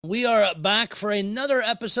We are back for another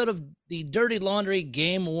episode of the Dirty Laundry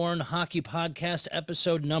Game Worn Hockey Podcast,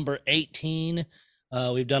 episode number 18.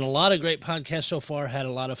 We've done a lot of great podcasts so far, had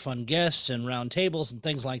a lot of fun guests and round tables and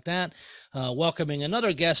things like that. Welcoming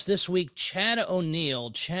another guest this week, Chad O'Neill.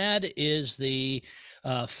 Chad is the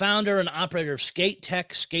founder and operator of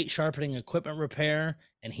SkateTech, skate sharpening equipment repair,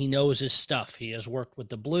 and he knows his stuff. He has worked with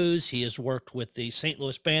the Blues, he has worked with the St.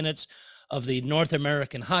 Louis Bandits of the North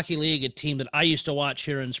American Hockey League, a team that I used to watch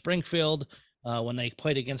here in Springfield when they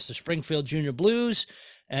played against the Springfield Junior Blues.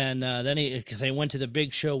 And then because they went to the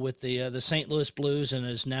big show with the St. Louis Blues, and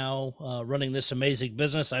is now running this amazing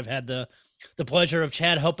business. I've had the pleasure of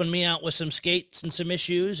Chad helping me out with some skates and some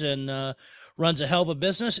issues, and runs a hell of a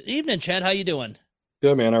business. Evening, Chad. How you doing?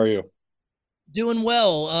 Good, man. How are you? Doing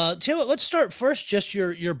well. Tim, let's start first. Just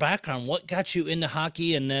your background. What got you into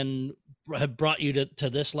hockey, and then have brought you to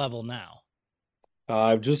this level now?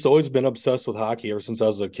 I've just always been obsessed with hockey ever since I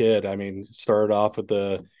was a kid. I mean, started off with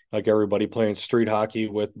like everybody playing street hockey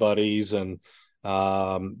with buddies, and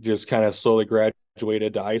just kind of slowly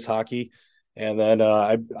graduated to ice hockey. And then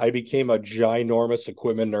I became a ginormous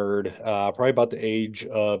equipment nerd, probably about the age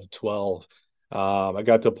of 12. I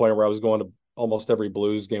got to a point where I was going to almost every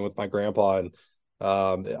Blues game with my grandpa, and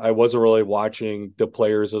I wasn't really watching the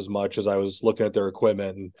players as much as I was looking at their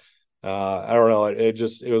equipment. And I don't know. It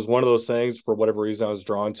was one of those things. For whatever reason, I was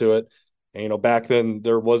drawn to it. And, back then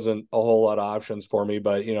there wasn't a whole lot of options for me,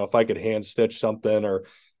 but if I could hand stitch something, or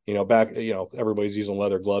back, everybody's using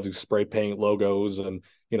leather gloves, spray paint logos, and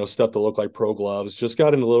stuff that look like pro gloves. Just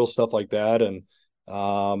got into little stuff like that, and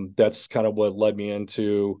that's kind of what led me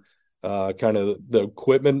into kind of the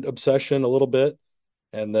equipment obsession a little bit.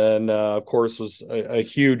 And then, of course, was a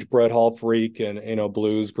huge Brett Hall freak, and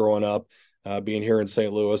Blues growing up, being here in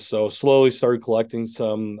St. Louis. So slowly started collecting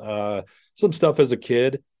some stuff as a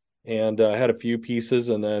kid, and had a few pieces.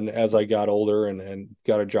 And then as I got older and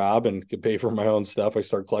got a job and could pay for my own stuff, I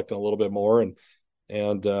started collecting a little bit more,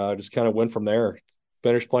 and just kind of went from there.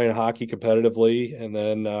 Finished playing hockey competitively, and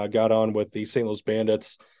then got on with the St. Louis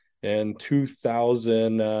Bandits in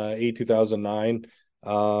 2008, 2009.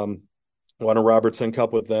 Won a Robertson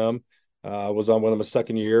Cup with them. Was on with them a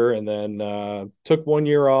second year, and then took 1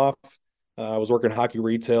 year off. I was working hockey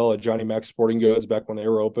retail at Johnny Mac Sporting Goods back when they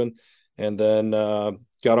were open, and then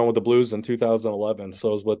got on with the Blues in 2011. So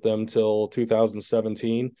I was with them till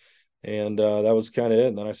 2017, and that was kind of it.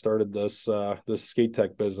 And then I started this skate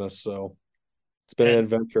tech business. So it's been an And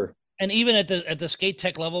adventure. and even at the skate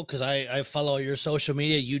tech level, because I follow your social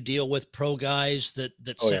media, you deal with pro guys that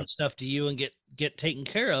Oh yeah. send stuff to you and get taken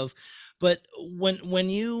care of. But when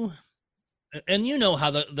you and you know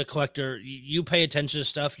how the collector, you pay attention to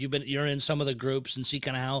stuff, you're in some of the groups and see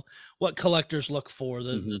kind of how what collectors look for,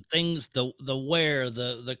 the Hmm. things, the wear,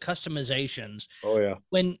 the customizations. Oh yeah.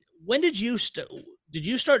 When did you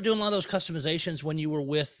start doing a lot of those customizations when you were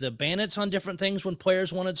with the Bandits on different things when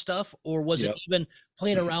players wanted stuff, or was it Yep. even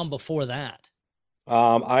playing around before that?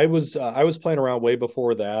 I was playing around way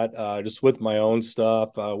before that, just with my own stuff,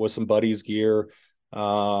 with some buddies' gear,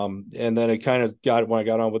 and then it kind of got when I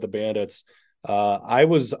got on with the Bandits. I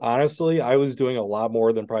was doing a lot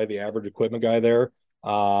more than probably the average equipment guy there.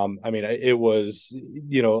 I mean, it was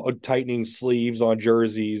tightening sleeves on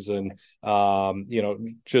jerseys, and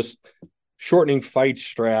just shortening fight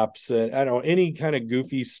straps, and I don't know, any kind of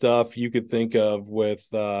goofy stuff you could think of with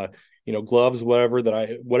gloves,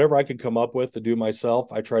 whatever I could come up with to do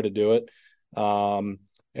myself, I try to do it. Um,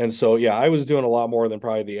 and so yeah, I was doing a lot more than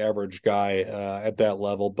probably the average guy at that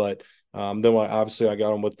level. But then obviously I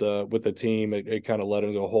got him with the team, it kind of led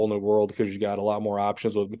into a whole new world, because you got a lot more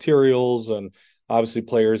options with materials, and obviously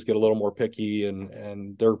players get a little more picky,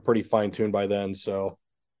 and they're pretty fine tuned by then. So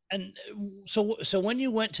And so when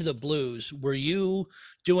you went to the Blues, were you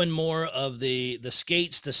doing more of the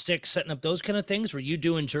skates, the sticks, setting up those kind of things? Were you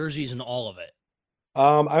doing jerseys and all of it?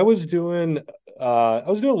 I was doing a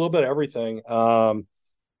little bit of everything.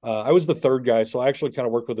 I was the third guy, so I actually kind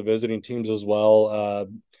of worked with the visiting teams as well.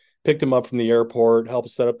 Picked them up from the airport,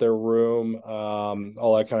 helped set up their room,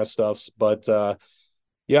 all that kind of stuff. But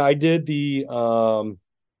yeah, I did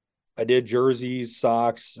jerseys,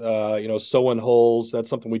 socks, sewing holes. That's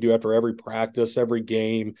something we do after every practice, every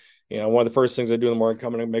game. One of the first things I do in the morning,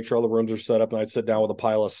 come in and make sure all the rooms are set up, and I'd sit down with a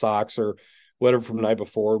pile of socks or whatever from the night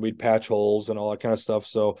before. We'd patch holes and all that kind of stuff.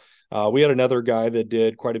 So we had another guy that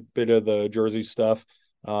did quite a bit of the jersey stuff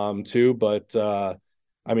too. But I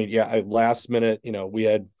mean, yeah, last minute,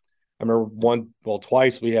 I remember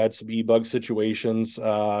twice we had some e-bug situations,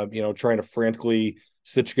 trying to frantically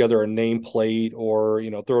stitch together a nameplate, or,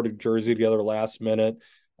 throw a jersey together last minute,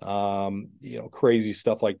 crazy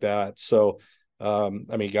stuff like that. So,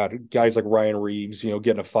 I mean, got guys like Ryan Reeves,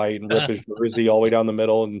 getting a fight and rip his jersey all the way down the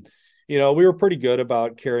middle. And, we were pretty good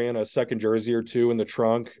about carrying a second jersey or two in the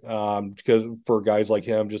trunk, because for guys like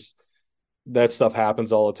him, just that stuff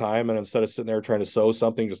happens all the time. And instead of sitting there trying to sew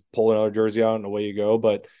something, just pull another jersey out and away you go.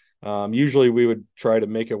 But usually we would try to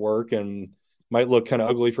make it work, and might look kind of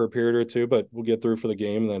ugly for a period or two, but we'll get through for the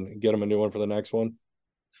game, and then get them a new one for the next one.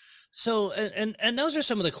 So, and those are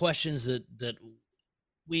some of the questions that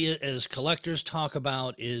we as collectors talk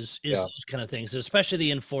about is Yeah. those kind of things, especially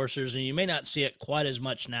the enforcers, and you may not see it quite as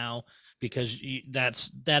much now because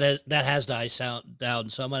that has died out down.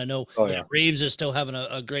 Some I know Oh that yeah. Reeves is still having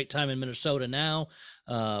a great time in Minnesota now,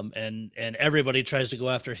 and everybody tries to go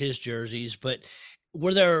after his jerseys. But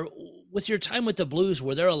were there, with your time with the Blues,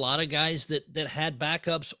 were there a lot of guys that had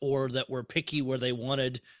backups or that were picky where they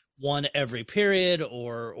wanted one every period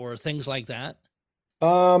or things like that?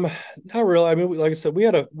 Um, Not really. I mean, like I said, we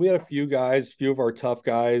had a few guys, few of our tough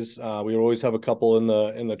guys. We would always have a couple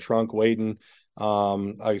in the trunk waiting.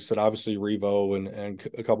 Like I said, obviously Revo and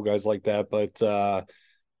a couple guys like that. But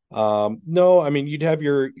no, I mean, you'd have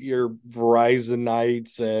your Verizon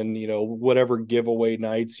nights and whatever giveaway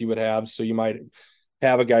nights you would have. So you might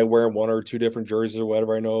have a guy wearing one or two different jerseys or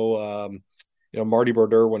whatever. I know, Marty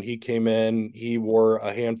Brodeur, when he came in, he wore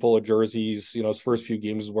a handful of jerseys. His first few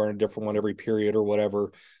games was wearing a different one every period or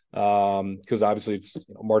whatever. Because obviously it's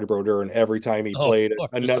Marty Brodeur, and every time he Oh, of played, course.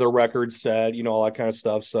 another record set, all that kind of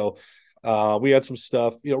stuff. So we had some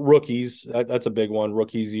stuff, rookies. That's a big one.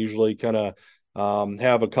 Rookies usually kind of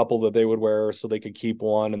have a couple that they would wear so they could keep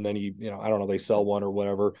one, and then I don't know, they sell one or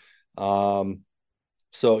whatever.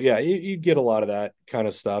 So yeah, you get a lot of that kind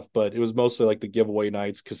of stuff, but it was mostly like the giveaway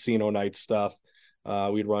nights, casino night stuff.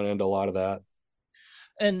 We'd run into a lot of that.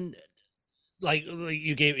 And like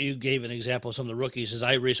you gave an example of some of the rookies. As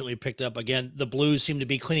I recently picked up again, the Blues seem to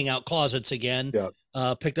be cleaning out closets again.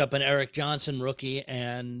 Yeah. Picked up an Eric Johnson rookie,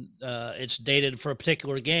 and it's dated for a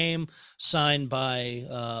particular game, signed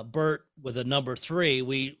by Bert with a number 3.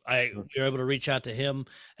 We were able to reach out to him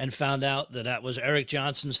and found out that that was Eric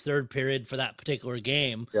Johnson's third period for that particular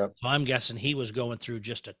game. Yeah. So I'm guessing he was going through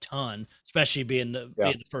just a ton, especially being the Yeah.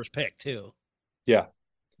 being the first pick too. Yeah.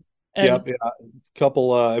 And Yep. Yeah.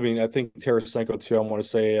 Couple. I mean, I think Tarasenko too. I want to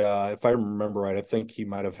say, if I remember right, I think he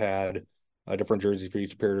might have had a different jersey for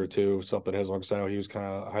each period or two. Something as long as I know he was kind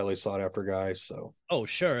of a highly sought after guy. So oh,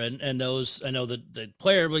 sure, and those, I know that the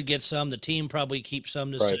player would get some, the team probably keeps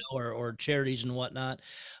some to sell, right. or charities and whatnot.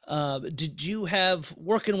 Did you have,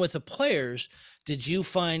 working with the players? Did you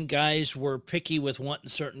find guys were picky with wanting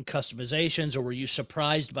certain customizations, or were you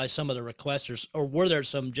surprised by some of the requests, or were there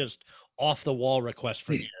some just off the wall requests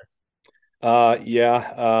for you?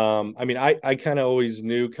 Yeah. I mean, I kind of always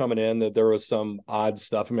knew coming in that there was some odd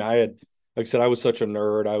stuff. I mean, like I said, I was such a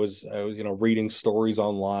nerd. I was reading stories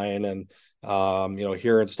online and,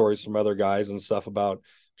 hearing stories from other guys and stuff about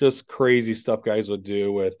just crazy stuff guys would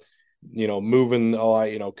do with, moving,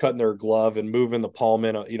 cutting their glove and moving the palm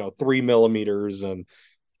in, 3 millimeters, and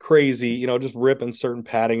crazy, just ripping certain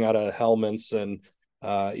padding out of helmets and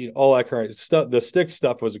all that kind of stuff. The stick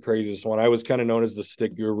stuff was the craziest one. I was kind of known as the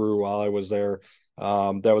stick guru while I was there.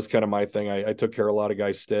 That was kind of my thing. I took care of a lot of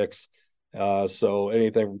guys' sticks. So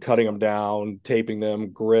anything from cutting them down, taping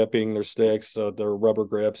them, gripping their sticks, their rubber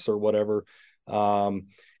grips or whatever.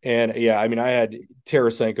 And yeah, I mean, I had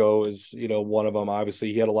Tarasenko is, one of them.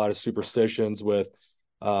 Obviously, he had a lot of superstitions with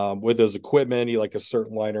his equipment. He liked a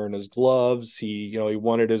certain liner in his gloves. He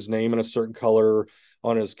wanted his name in a certain color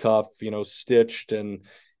on his cuff, stitched and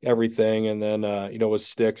everything. And then, with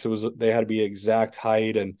sticks, they had to be exact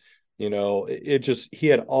height. And, it just, he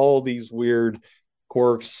had all these weird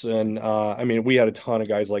quirks. And, I mean, we had a ton of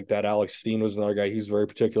guys like that. Alex Steen was another guy. He was very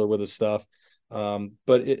particular with his stuff.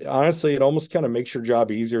 But honestly, it almost kind of makes your job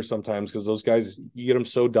easier sometimes, because those guys, you get them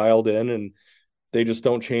so dialed in, and they just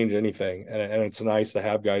don't change anything. And it's nice to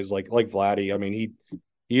have guys like Vladdy. I mean, he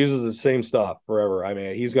uses the same stuff forever. I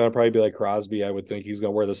mean, he's going to probably be like Crosby. I would think he's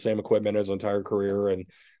going to wear the same equipment his entire career, and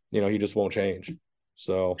he just won't change.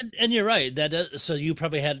 So And you're right. So you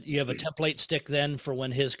have a template stick then for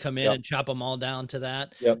when his come in yeah, and chop them all down to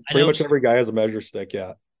that. yeah, I pretty know. much every guy has a measure stick.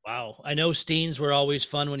 Yeah, Wow, I know Steens were always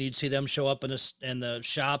fun when you'd see them show up in the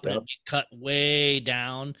shop and yeah. it'd be cut way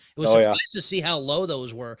down. It was Oh yeah. surprised to see how low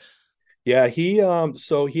those were. Yeah,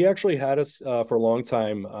 so he actually had us for a long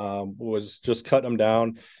time, was just cutting them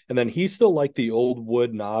down. And then he still liked the old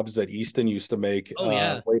wood knobs that Easton used to make Oh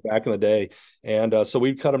yeah. way back in the day. And so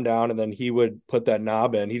we'd cut them down, and then he would put that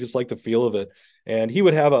knob in. He just liked the feel of it. And he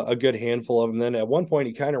would have a good handful of them. Then at one point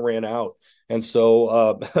he kind of ran out, And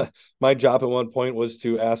so my job at one point was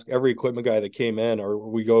to ask every equipment guy that came in, or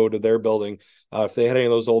we go to their building, if they had any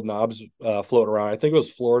of those old knobs floating around. I think it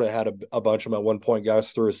was Florida had a bunch of them at one point, got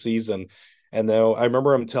us through a season. And then I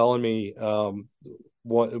remember him telling me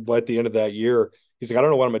what at the end of that year, he's like, I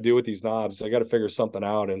don't know what I'm gonna do with these knobs. I got to figure something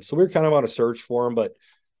out. And so we were kind of on a search for him, but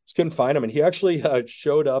just couldn't find him. And he actually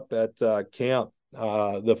showed up at camp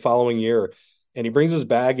the following year, and he brings his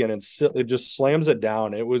bag in and it just slams it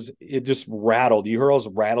down. It just rattled. You hear us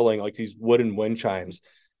rattling like these wooden wind chimes.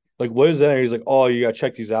 Like, what is that? And he's like, oh, you got to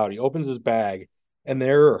check these out. He opens his bag, and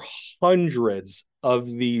there are hundreds of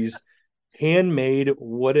these handmade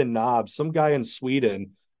wooden knobs. Some guy in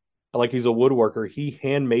Sweden, like he's a woodworker, he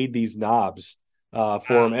handmade these knobs for him.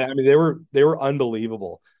 Wow. And I mean, they were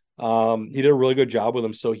unbelievable. He did a really good job with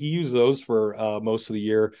them. So he used those for most of the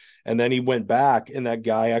year. And then he went back, and that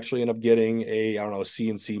guy actually ended up getting I don't know,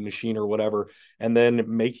 CNC machine or whatever, and then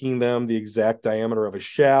making them the exact diameter of a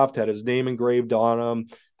shaft, had his name engraved on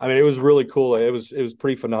them. I mean, it was really cool. It was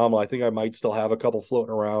pretty phenomenal. I think I might still have a couple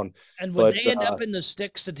floating around, And would but they end up in the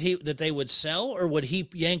sticks that they would sell, or would he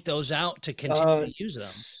yank those out to continue to use them?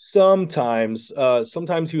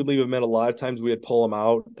 sometimes he would leave them in. A lot of times we would pull them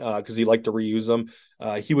out because he liked to reuse them.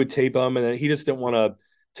 He would tape them, and then he just didn't want to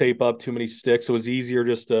tape up too many sticks. So it was easier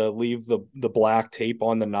just to leave the black tape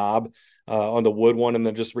on the knob on the wood one, and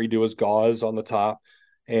then just redo his gauze on the top.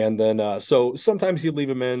 And then so sometimes he'd leave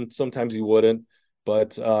them in, sometimes he wouldn't.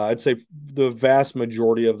 But I'd say the vast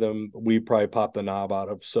majority of them we probably pop the knob out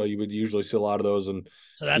of. So you would usually see a lot of those, and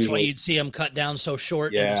So that's why usually, you'd see him cut down so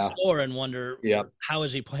short in the yeah, store and wonder yeah. how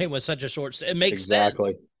is he playing with such a short. It makes sense.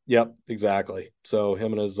 Exactly. Yep, exactly. So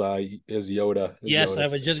him and his Yes, Yoda. I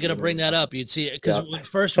was just gonna bring that up. You'd see it because Yeah.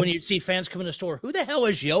 first when you'd see fans come in the store, who the hell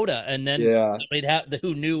is Yoda? And then Yeah. somebody'd have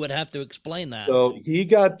who knew would have to explain that. So he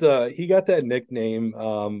got that nickname.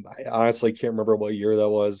 I honestly can't remember what year that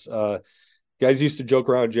was. Guys used to joke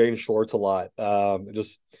around Jane Shorts a lot.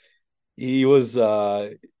 Just he was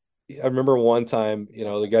I remember one time,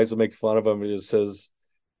 the guys would make fun of him. He just says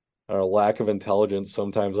lack of intelligence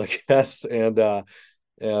sometimes, I guess. And I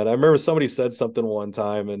remember somebody said something one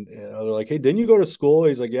time, and they're like, "Hey, didn't you go to school?"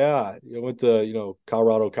 He's like, "Yeah, I went to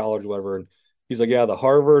Colorado College, whatever." And he's like, "Yeah, the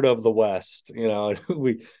Harvard of the West."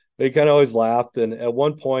 We kind of always laughed. And at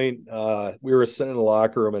one point, we were sitting in the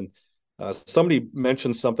locker room, and somebody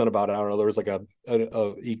mentioned something about, I don't know, there was like a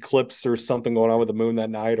eclipse or something going on with the moon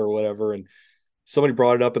that night or whatever, and somebody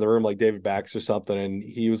brought it up in the room, like David Bax or something, and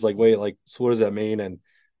he was like, "Wait, like, so what does that mean?" And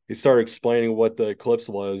he started explaining what the eclipse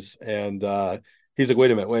was, and he's like,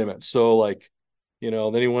 wait a minute. So like,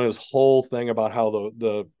 then he went his whole thing about how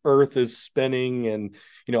the earth is spinning, and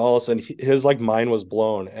all of a sudden his like mind was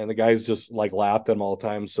blown, and the guys just like laughed at him all the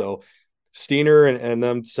time. So Steiner and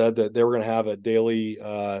them said that they were going to have a daily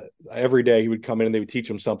every day he would come in and they would teach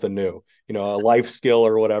him something new, a life skill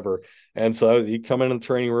or whatever. And so he'd come in the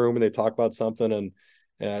training room and they talk about something,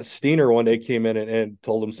 and Steiner one day came in and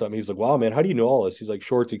told him something. He's like, wow, man, how do you know all this? He's like,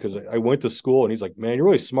 Shorty, because I went to school. And he's like, man, you're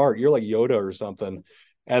really smart. You're like Yoda or something.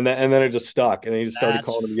 And then it just stuck. And then he just started That's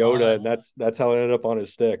calling him Yoda. And fun. that's how it ended up on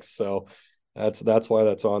his sticks. So that's why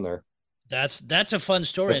that's on there. That's a fun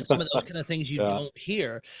story, and some of those kind of things you Yeah, don't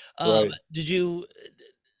hear. right. Did you?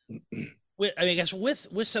 I mean, I guess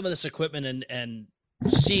with some of this equipment and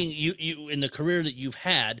seeing you in the career that you've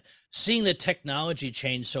had, seeing the technology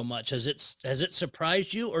change so much, has it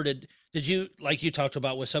surprised you, or did you, like you talked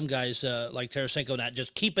about with some guys like Tarasenko, not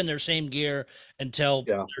just keeping their same gear until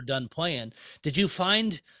Yeah. they're done playing? Did you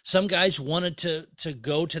find some guys wanted to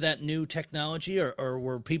go to that new technology, or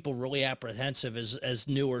were people really apprehensive as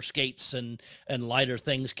newer skates and lighter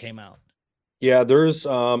things came out? Yeah, there's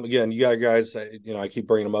again, you got guys that, I keep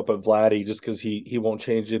bringing him up, but Vladdy, just because he won't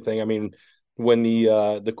change anything. I mean, when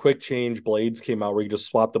the quick change blades came out where you just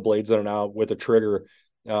swap the blades in and out with a trigger,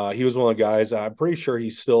 he was one of the guys. I'm pretty sure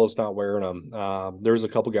he still is not wearing them. There's a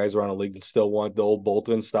couple guys around the league that still want the old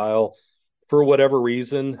Bolton style for whatever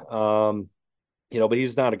reason. But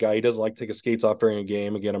he's not a guy. He doesn't like to take his skates off during a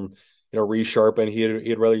game and get them, resharpen.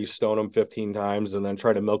 He'd rather you stone him 15 times and then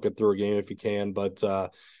try to milk it through a game if you can. But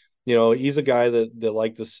he's a guy that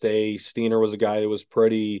liked to stay. Steiner was a guy that was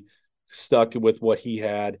pretty stuck with what he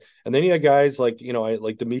had. And then you had guys like,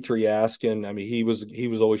 like Dmitry Yaskin. I mean, he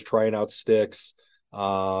was always trying out sticks.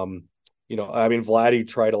 I mean, Vladdy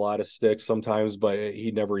tried a lot of sticks sometimes, but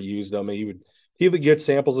he never used them. He would get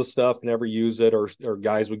samples of stuff, never use it, or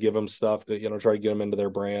guys would give him stuff that, try to get him into their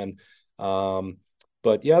brand.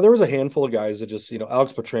 But yeah, there was a handful of guys that just,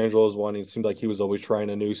 Alex Petrangelo was one. It seemed like he was always trying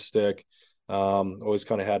a new stick. Always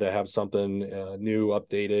kind of had to have something new,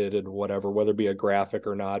 updated, and whatever, whether it be a graphic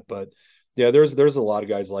or not. But Yeah, there's a lot of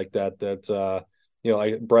guys like that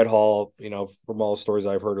like Brett Hall, from all the stories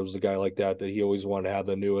I've heard, it was a guy like that he always wanted to have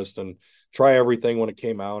the newest and try everything when it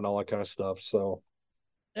came out and all that kind of stuff. So,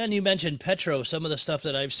 And you mentioned Petro. Some of the stuff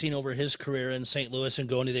that I've seen over his career in St. Louis and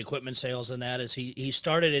going to the equipment sales and that is he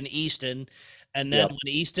started in Easton, and then yep,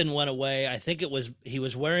 when Easton went away, I think it was he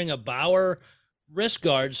was wearing a Bauer wrist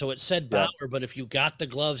guard, so it said yep, Bauer, but if you got the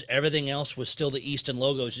gloves, everything else was still the Easton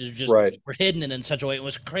logos. You just right. were hidden in such a way. It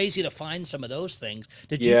was crazy to find some of those things.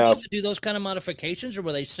 Did you Yeah, have to do those kind of modifications, or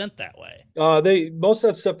were they sent that way? they most of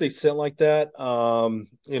that stuff they sent like that.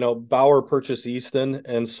 Bauer purchased Easton,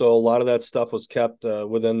 and so a lot of that stuff was kept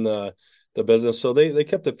within the business. So they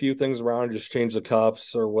kept a few things around, and just changed the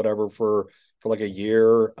cuffs or whatever for like a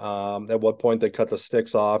year. At what point they cut the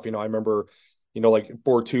sticks off. I remember, like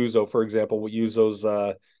Bortuzzo, for example, would use those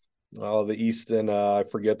the Easton, I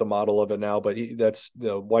forget the model of it now, but that's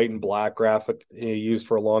the white and black graphic he used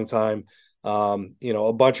for a long time.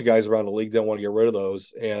 A bunch of guys around the league didn't want to get rid of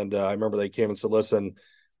those, and I remember they came and said, "Listen,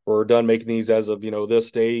 we're done making these as of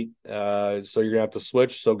this date, so you're gonna have to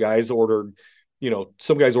switch." So guys ordered,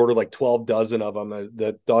 some guys ordered like 12 dozen of them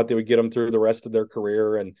that thought they would get them through the rest of their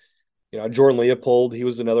career, and Jordan Leopold, he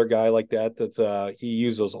was another guy like that. He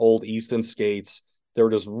used those old Easton skates. They were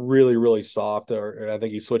just really, really soft. Or I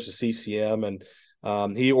think he switched to CCM,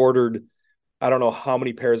 and he ordered I don't know how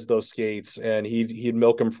many pairs of those skates, and he'd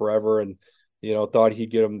milk them forever, and thought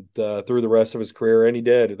he'd get them through the rest of his career, and he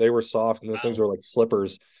did. They were soft, and those things Wow. were like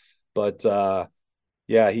slippers. But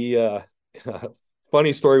yeah, he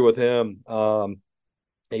funny story with him.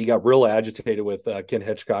 He got real agitated with Ken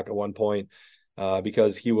Hitchcock at one point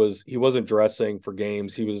because he wasn't dressing for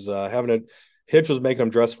games. He was having a Hitch was making him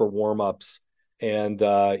dress for warm-ups, and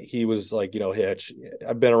he was like, Hitch,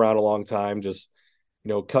 I've been around a long time. Just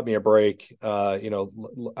cut me a break.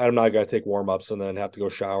 I'm not gonna take warm-ups and then have to go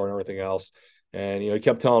shower and everything else. And he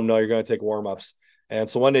kept telling him, no, you're gonna take warm-ups. And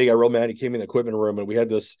so one day he got real mad. He came in the equipment room, and we had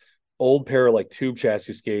this old pair of like tube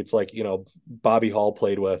chassis skates, like Bobby Hall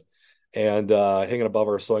played with, and hanging above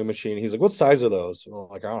our sewing machine. He's like, "What size are those?" Well,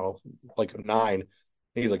 like, I don't know, like 9. And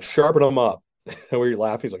he's like, "Sharpen them up." And we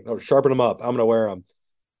laugh. He's like, "No, sharpen them up. I'm gonna wear them."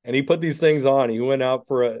 And he put these things on. He went out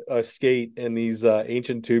for a skate in these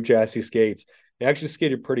ancient tube chassis skates. He actually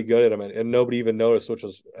skated pretty good at them, and nobody even noticed, which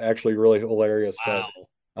was actually really hilarious. But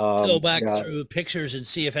Wow. Go back yeah, through pictures and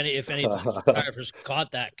see if any of the photographers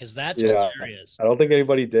caught that because that's yeah. hilarious. I don't think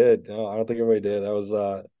anybody did. No, I don't think anybody did. It was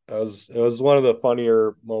one of the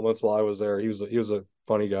funnier moments while I was there. He was a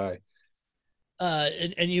funny guy.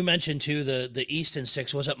 And you mentioned too the Easton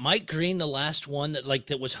six. Was it Mike Green, the last one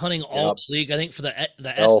that was hunting all Yeah, the league? I think for the S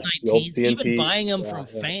Elf, the old 19s, even CNT. buying them Yeah, from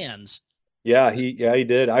yeah. fans. Yeah, he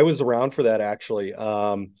did. I was around for that actually.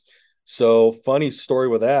 So funny story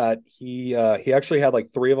with that. He actually had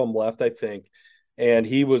like 3 of them left, I think. And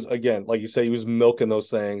he was, again, like you said, he was milking those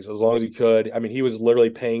things as long as he could. I mean, he was literally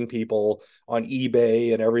paying people on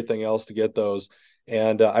eBay and everything else to get those.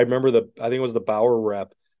 And I remember I think it was the Bauer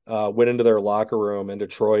rep went into their locker room in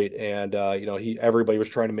Detroit, and everybody was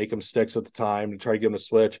trying to make him sticks at the time to try to get him to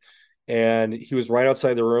switch. And he was right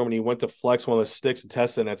outside the room, and he went to flex one of the sticks and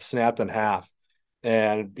test it, and it snapped in half.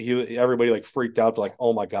 And everybody like freaked out, like,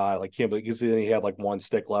 oh my god, like can't believe, because then he had like one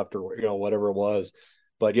stick left, or whatever it was.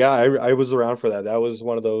 But yeah, I was around for that. That was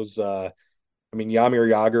one of those. I mean, Yamir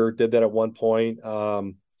Yager did that at one point. I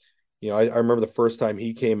remember the first time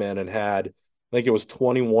he came in and had, I think it was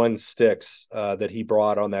 21 sticks that he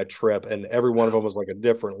brought on that trip, and every one of them Wow. was like a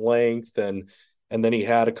different length, and then he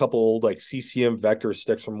had a couple old like CCM vector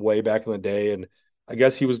sticks from way back in the day, and I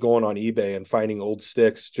guess he was going on eBay and finding old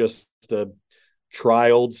sticks just to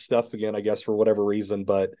try old stuff again, I guess for whatever reason,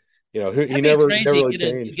 but he That'd be never crazy. really You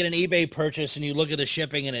changed. get an eBay purchase and you look at the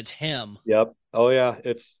shipping and it's him. Yep. Oh yeah,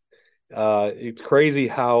 it's crazy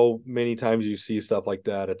how many times you see stuff like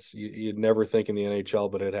that. You'd never think in the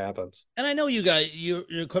NHL, but it happens. And I know your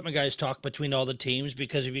equipment guys talk between all the teams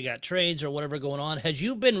because if you got trades or whatever going on, had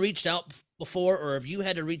you been reached out before, or have you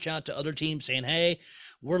had to reach out to other teams saying, "Hey,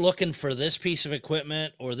 we're looking for this piece of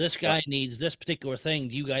equipment, or this Yep. guy needs this particular thing.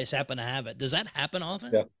 Do you guys happen to have it?" Does that happen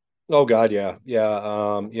often? Yeah. Oh God, yeah,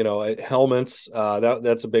 yeah. Helmets.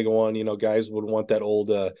 That's a big one. Guys would want that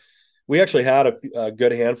old. We actually had a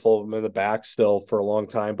good handful of them in the back still for a long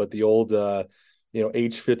time, but the old,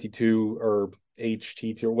 H52 or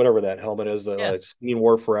HT2 or whatever that helmet is that Yeah. Steen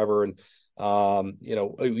wore forever, and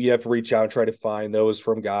you have to reach out and try to find those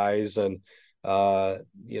from guys, and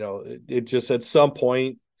it just at some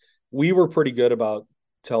point we were pretty good about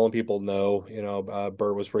telling people no.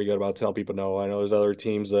 Bert was pretty good about telling people no. I know there's other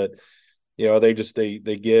teams that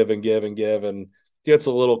they give and give and give, and gets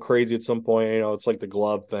a little crazy at some point. It's like the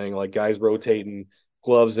glove thing, like guys rotating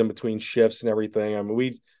gloves in between shifts and everything. I mean,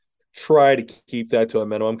 we try to keep that to a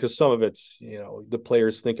minimum because some of it's, the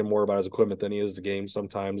player's thinking more about his equipment than he is the game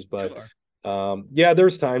sometimes. But Sure. yeah,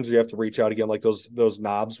 there's times you have to reach out again, like those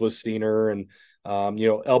knobs with Steiner and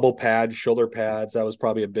elbow pads, shoulder pads. That was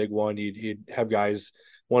probably a big one. You'd have guys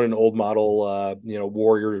want an old model,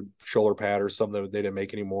 Warrior shoulder pad or something that they didn't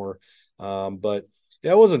make anymore. But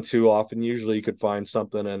yeah, it wasn't too often. Usually, you could find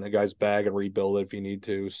something in a guy's bag and rebuild it if you need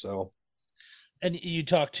to. So, And you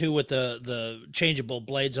talked too with the changeable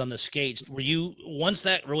blades on the skates. Were you once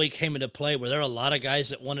that really came into play? Were there a lot of guys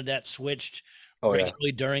that wanted that switched oh yeah,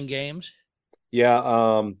 regularly during games?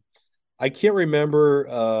 yeah. I can't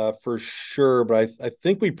remember for sure, but I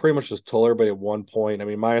think we pretty much just told everybody at one point. I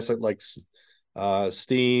mean, minus like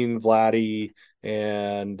Steen, Vladdy,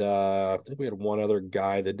 and I think we had one other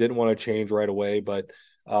guy that didn't want to change right away, but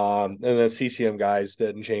and the CCM guys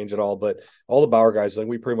didn't change at all. But all the Bauer guys, like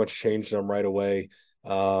we pretty much changed them right away.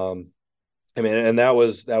 Um, I mean, and that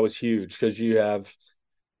was huge because you have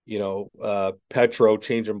Petro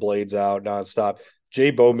changing blades out nonstop. Jay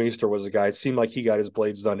Bowmeister was a guy. It seemed like he got his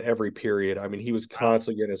blades done every period. I mean, he was Wow.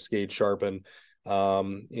 constantly getting his skate sharpened.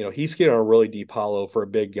 He skated on a really deep hollow for a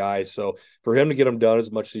big guy. So for him to get them done as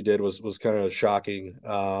much as he did was kind of shocking.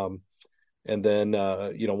 And then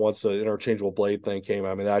once the interchangeable blade thing came,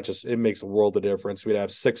 I mean, that just it makes a world of difference. We'd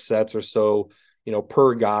have 6 sets or so,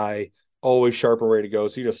 per guy, always sharp and ready to go.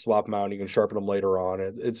 So you just swap them out and you can sharpen them later on.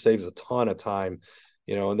 It saves a ton of time.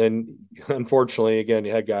 And then unfortunately, again,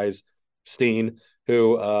 you had guys, Steen,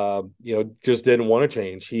 who just didn't want to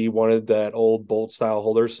change. He wanted that old bolt style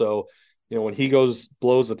holder. So, when he goes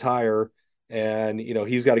blows a tire and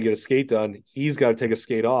he's got to get a skate done, he's got to take a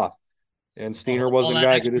skate off. And Steiner All wasn't a that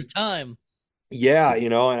guy who could extra just time. yeah,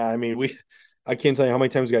 and I mean I can't tell you how many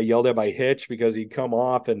times he got yelled at by Hitch because he'd come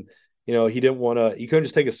off and he couldn't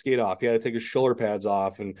just take his skate off. He had to take his shoulder pads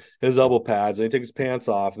off and his elbow pads, and he take his pants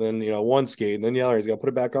off, and then one skate, and then the other, he's got to put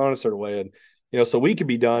it back on a certain way. And so we could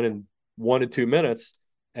be done in 1 to 2 minutes,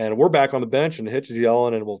 and we're back on the bench, and Hitch is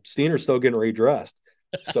yelling, and well, Steiner's still getting redressed.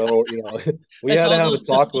 So, we It's had to all have a those just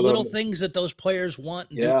talk the with little him. things that those players want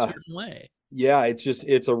and do a Yeah. certain way. Yeah,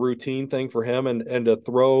 it's a routine thing for him, and to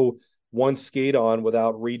throw one skate on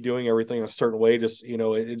without redoing everything a certain way, just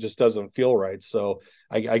it just doesn't feel right. So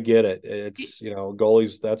I get it. It's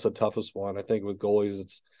goalies, that's the toughest one. I think with goalies,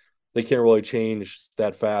 it's they can't really change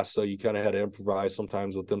that fast, so you kind of had to improvise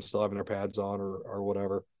sometimes with them still having their pads on or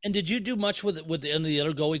whatever. And did you do much with any of the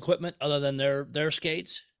other goal equipment other than their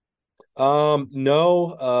skates?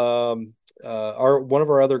 No. Our one of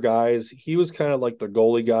our other guys, he was kind of like the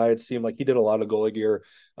goalie guy. It seemed like he did a lot of goalie gear.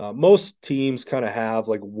 Most teams kind of have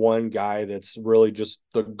like one guy that's really just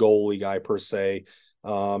the goalie guy per se.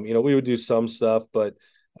 We would do some stuff, but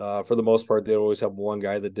for the most part, they always have one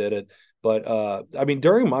guy that did it. But I mean,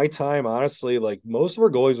 during my time, honestly, like most of our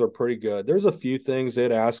goalies were pretty good. There's a few things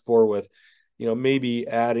they'd ask for with, maybe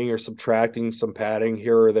adding or subtracting some padding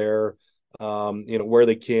here or there, where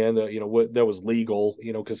they can, what that was legal,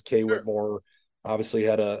 because Kay Sure. Whitmore obviously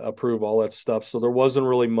had to approve all that stuff. So there wasn't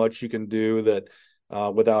really much you can do that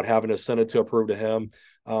without having to send it to approve to him.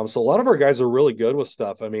 So a lot of our guys are really good with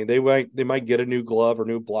stuff. I mean, they might get a new glove or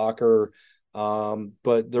new blocker,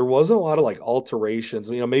 but there wasn't a lot of like alterations.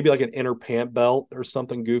 Maybe like an inner pant belt or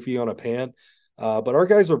something goofy on a pant. But our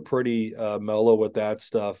guys were pretty mellow with that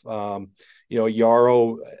stuff.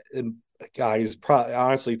 Yarrow and God, he's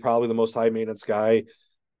honestly probably the most high maintenance guy,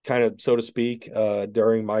 kind of so to speak,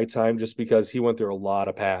 during my time, just because he went through a lot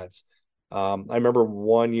of pads. I remember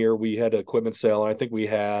one year we had an equipment sale, and I think we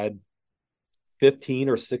had 15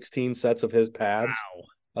 or 16 sets of his pads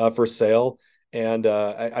Wow. for sale. And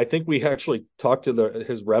I think we actually talked to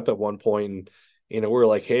his rep at one point, and we were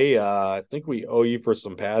like, "Hey, I think we owe you for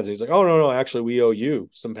some pads." And he's like, "Oh no, actually, we owe you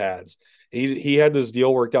some pads." He had this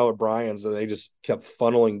deal worked out with Brian's, and they just kept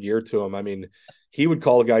funneling gear to him. I mean, he would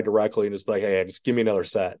call the guy directly and just be like, "Hey, just give me another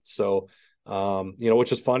set." So,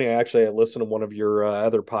 which is funny. I listened to one of your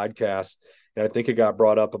other podcasts, and I think it got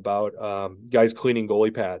brought up about guys cleaning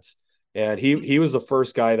goalie pads. And he was the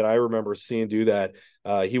first guy that I remember seeing do that.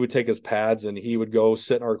 He would take his pads and he would go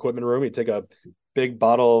sit in our equipment room. He'd take a big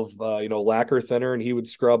bottle of lacquer thinner, and he would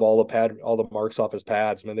scrub all the marks off his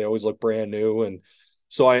pads. Man, they always look brand new. And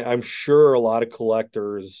so I'm sure a lot of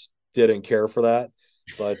collectors didn't care for that,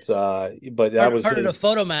 but that was Harder to his.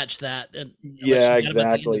 photo match that and unless Yeah, you got them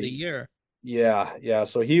at the end of the exactly. year. Yeah.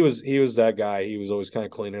 So he was that guy. He was always kind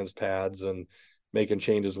of cleaning his pads and making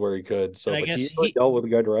changes where he could. And So, I but guess he really dealt with the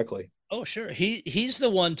guy directly. oh sure, he's the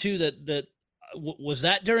one too that was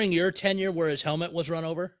that during your tenure where his helmet was run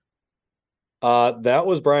over. That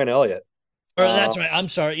was Brian Elliott. Or Uh, that's right. I'm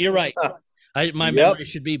sorry. You're right. My yep. memory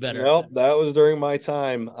should be better. Nope. That was during my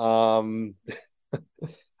time.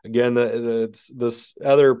 Again, it's this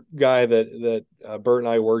other guy that Bert and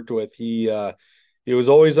I worked with. He was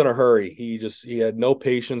always in a hurry. He had no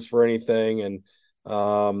patience for anything, and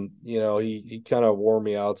he kind of wore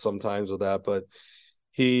me out sometimes with that. But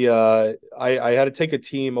I had to take a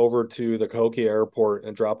team over to the Cahokia airport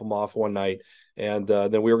and drop them off one night, and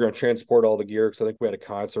then we were going to transport all the gear because I think we had a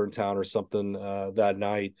concert in town or something that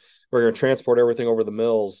night. We are going to transport everything over the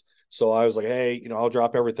mills. So I was like, hey, I'll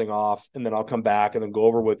drop everything off and then I'll come back and then go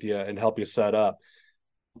over with you and help you set up.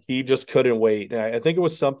 He just couldn't wait. And I think it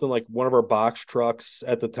was something like one of our box trucks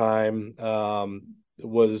at the time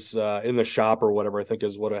was in the shop or whatever, I think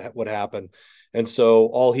is what happened. And so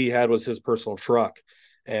all he had was his personal truck.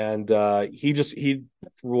 And he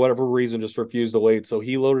for whatever reason just refused to wait. So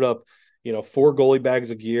he loaded up, 4 goalie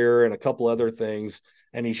bags of gear and a couple other things,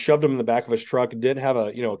 and he shoved them in the back of his truck and didn't have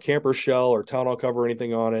a camper shell or tonneau cover or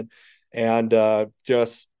anything on it, and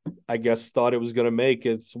just I guess thought it was going to make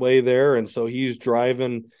its way there. And so he's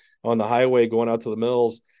driving on the highway going out to the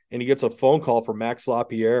mills, and he gets a phone call from Max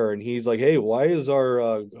Lapierre, and he's like, hey, why is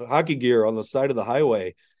our hockey gear on the side of the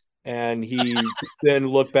highway? And he then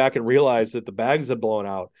looked back and realized that the bags had blown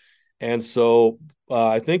out. And so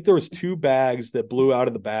I think there was 2 bags that blew out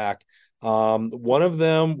of the back. One of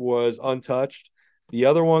them was untouched. The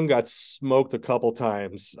other one got smoked a couple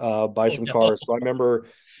times by Oh some no. cars. So I remember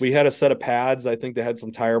we had a set of pads. I think they had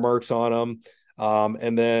some tire marks on them.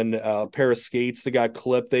 And then a pair of skates that got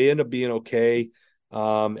clipped. They ended up being okay.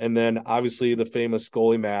 And then obviously the famous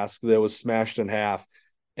goalie mask that was smashed in half.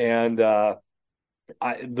 And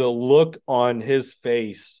the look on his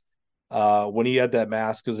face when he had that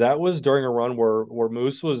mask, because that was during a run where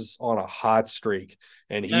Moose was on a hot streak,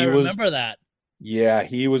 and I remember that.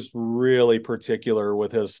 he was really particular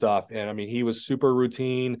with his stuff. And I mean, he was super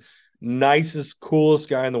routine, nicest, coolest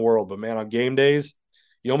guy in the world. But man, on game days,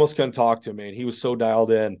 you almost couldn't talk to him, man. He was so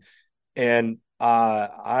dialed in. And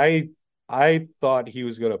I thought he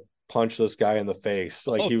was gonna punch this guy in the face.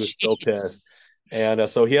 Like, Oh, he was so geez. pissed. And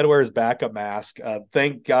so he had to wear his backup mask.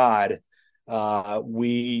 Thank God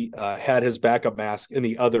we had his backup mask in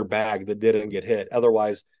the other bag that didn't get hit.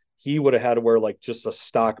 Otherwise, he would have had to wear like just a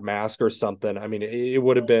stock mask or something. I mean, it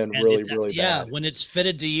would have been And really, really yeah, bad. when it's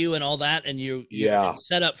fitted to you and all that, and you Yeah.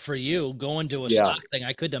 set up for you going to a Yeah. stock thing,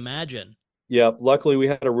 I couldn't imagine. Yeah, luckily we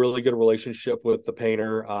had a really good relationship with the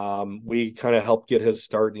painter. We kind of helped get his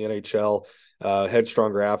start in the NHL,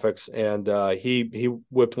 Headstrong Graphics, and he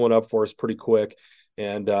whipped one up for us pretty quick.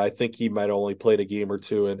 And I think he might only played a game or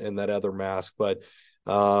two in that other mask, but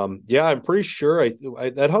yeah, I'm pretty sure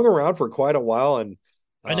that hung around for quite a while, and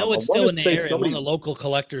I know I it's want still to in the say area. One of somebody, the local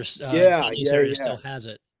collectors in yeah, St. Louis yeah, area yeah, still has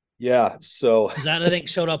it. yeah. So Because that I think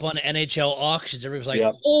showed up on NHL auctions. Everybody's like,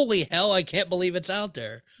 yeah, "Holy hell! I can't believe it's out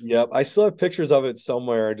there." yep, I still have pictures of it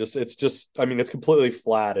somewhere. It's just, I mean, it's completely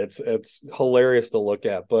flat. It's hilarious to look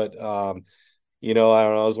at, but I don't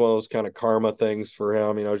know. It was one of those kind of karma things for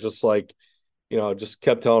him. Just like, just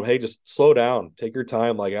kept telling him, hey, just slow down, take your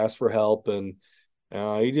time, like ask for help, and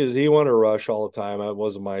he wanted to rush all the time. It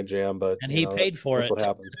wasn't my jam, but And he paid for that's it. what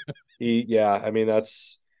happens. Yeah, I mean,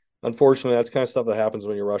 that's unfortunately that's kind of stuff that happens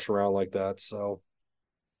when you rush around like that. So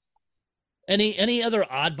Any other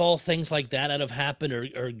oddball things like that have happened,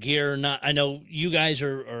 or gear not? I know you guys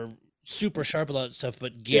are super sharp about that stuff,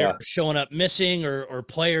 but gear yeah, showing up missing, or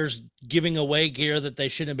players giving away gear that they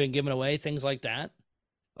shouldn't have been giving away, things like that.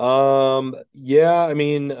 yeah, I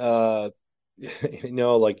mean,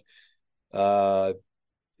 like uh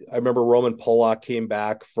I remember Roman Polak came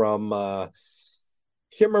back from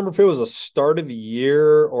can't remember if it was a start of the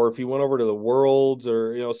year or if he went over to the Worlds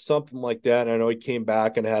or something like that. And I know he came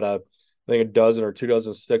back and had I think a dozen or 2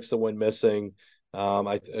 dozen sticks that went missing.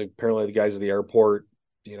 I apparently the guys at the airport,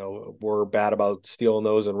 were bad about stealing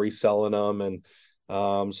those and reselling them, and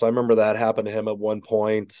so I remember that happened to him at one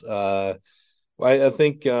point. I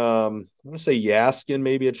think I'm gonna say Yaskin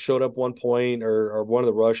maybe it showed up one point, or one of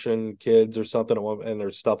the Russian kids or something, and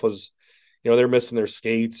their stuff was, they're missing their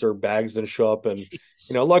skates or bags didn't show up, and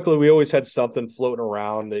Jeez. luckily we always had something floating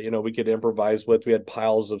around that we could improvise with. We had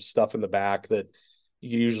piles of stuff in the back that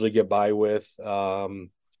you usually get by with. I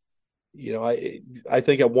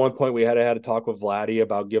think at one point we had to talk with Vladdy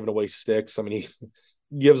about giving away sticks. I mean, he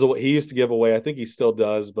used to give away, I think he still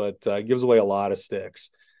does, but gives away a lot of sticks.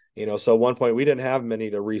 So at one point we didn't have many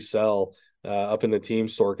to resell up in the team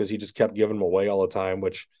store because he just kept giving them away all the time,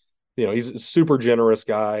 which he's a super generous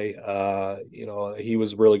guy. He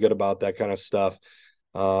was really good about that kind of stuff.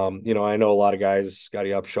 I know a lot of guys. Scotty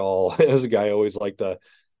Upshaw is a guy I always like to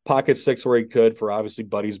pocket sticks where he could for obviously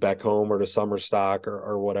buddies back home or to summer stock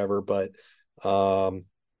or whatever. But um,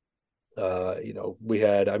 we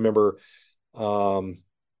had, I remember Nail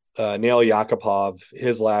Yakupov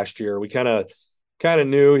his last year. We kind of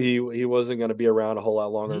knew he wasn't going to be around a whole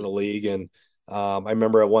lot longer in Mhm. the league, and I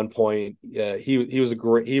remember at one point he was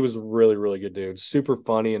a really really good dude, super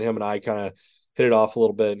funny, and him and I kind of hit it off a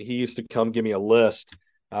little bit. And he used to come give me a list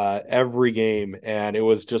every game, and it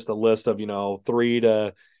was just a list of three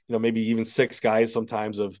to maybe even six guys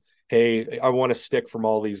sometimes of, hey, I want a stick from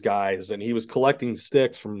all these guys, and he was collecting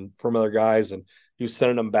sticks from other guys, and he was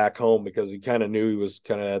sending them back home because he kind of knew he was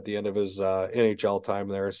kind of at the end of his NHL time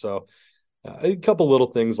there. So a couple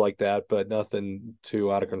little things like that, but nothing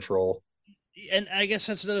too out of control. And I guess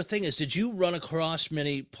that's another thing is, did you run across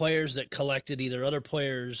many players that collected either other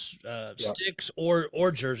players' Yeah. sticks or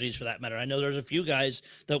jerseys for that matter? I know there's a few guys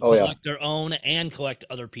that Oh yeah. collect their own and collect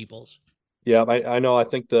other people's. Yeah. I know. I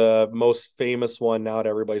think the most famous one now to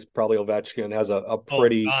everybody's probably Ovechkin has a Oh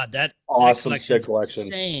pretty God, that awesome stick collection's collection.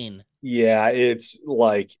 insane. Yeah, it's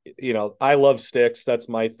like, I love sticks. That's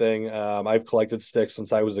my thing. I've collected sticks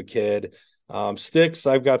since I was a kid. Sticks,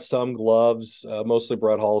 I've got some gloves, mostly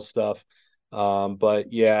Brett Hall stuff.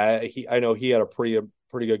 But yeah, I know he had a pretty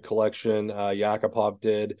good collection. Yakupov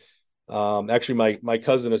did. Actually, my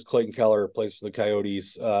cousin is Clayton Keller, plays for the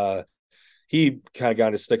Coyotes. He kind of got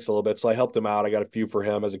into sticks a little bit, so I helped him out. I got a few for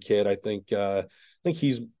him as a kid. I think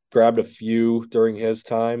he's grabbed a few during his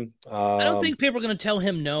time. I don't think people are going to tell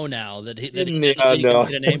him no now that he's in the Yeah, league and no.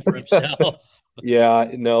 made a name for himself.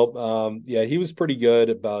 Yeah, no. Yeah, he was pretty good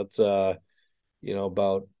about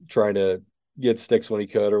about trying to get sticks when he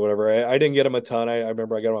could or whatever. I didn't get him a ton. I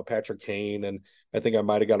remember I got him a Patrick Kane, and I think I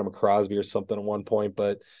might have got him a Crosby or something at one point.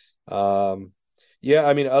 But um, yeah,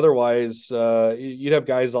 I mean, otherwise, you'd have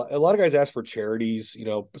guys. A lot of guys ask for charities,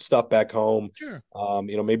 stuff back home. Sure.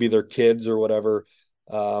 Maybe their kids or whatever.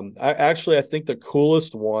 I think the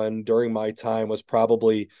coolest one during my time was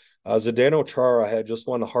probably Zdeno Chara had just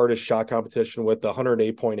won the hardest shot competition with the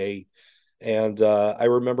 108.8. And I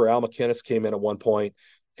remember Al McInnes came in at one point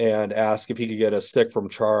and asked if he could get a stick from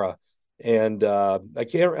Chara. And I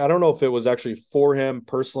don't know if it was actually for him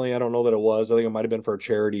personally. I don't know that it was. I think it might have been for a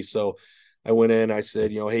charity. So I went in, I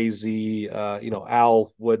said, hey, Z,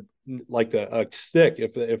 Al would like a stick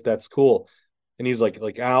if that's cool. And he's like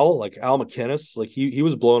Al McInnes, like he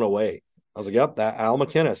was blown away. I was like, yep, that Al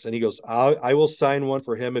McInnes. And he goes, I will sign one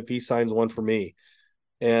for him if he signs one for me.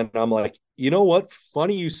 And I'm like, you know what?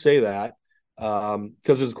 Funny you say that.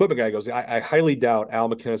 Because his equipment guy goes, I highly doubt Al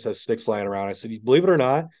McInnes has sticks lying around. I said, believe it or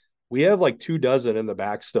not, we have like 2 dozen in the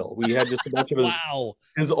back still. We had just a bunch of Wow.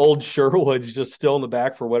 his old Sherwoods just still in the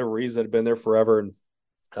back for whatever reason, had been there forever.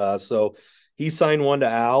 And so he signed one to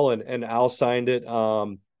Al, and Al signed it.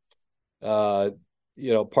 Uh,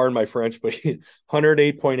 pardon my French, but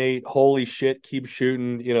 108.8, holy shit, keep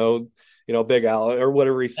shooting, Big Al or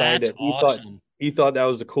whatever he signed That's it. awesome. He thought that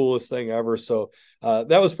was the coolest thing ever. So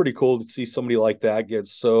that was pretty cool to see somebody like that get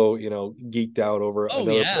so, geeked out over Oh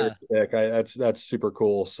another yeah. player's stick. That's super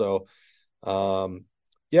cool. So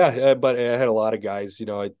yeah, but I had a lot of guys,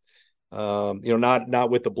 not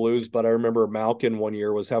with the Blues, but I remember Malkin one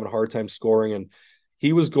year was having a hard time scoring, and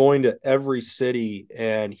he was going to every city,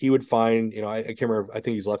 and he would find, I can't remember, I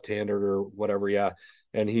think he's left-handed or whatever, yeah,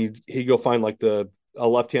 and he'd go find like a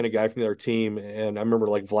left-handed guy from their team, and I remember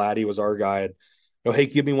like Vladdy was our guy, and, hey,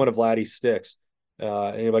 give me one of Vladdy's sticks,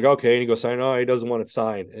 and you're like, okay, and he goes, no, he doesn't want it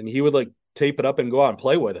signed, and he would like tape it up and go out and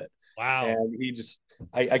play with it, Wow. and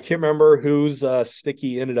I can't remember whose stick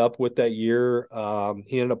he ended up with that year.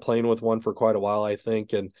 He ended up playing with one for quite a while, I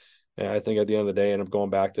think, and I think at the end of the day, ended up going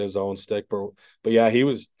back to his own stick. But yeah, he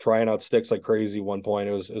was trying out sticks like crazy. One point,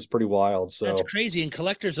 it was pretty wild. That's So crazy. And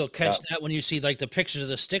collectors will yeah, catch that when you see like the pictures of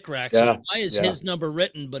the stick racks. Is yeah, why is yeah, his number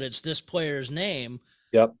written, but it's this player's name?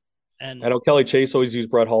 yep. I And know Kelly Chase always used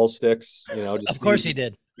Brett Hall sticks. Just of course he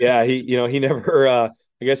did. yeah, he never.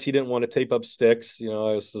 I guess he didn't want to tape up sticks.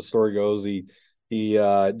 As the story goes, he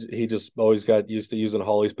just always got used to using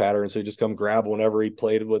Holly's pattern, so he just come grab whenever he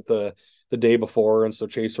played with the day before, and so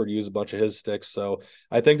Chase would use a bunch of his sticks. So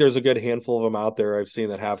I think there's a good handful of them out there I've seen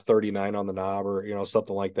that have 39 on the knob or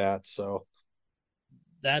something like that. So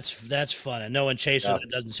That's fun. And knowing Chaser, yeah, that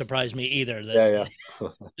doesn't surprise me either. That yeah,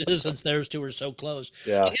 yeah, since theirs two are so close. I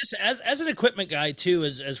yeah. guess as an equipment guy too,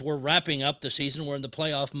 as we're wrapping up the season, we're in the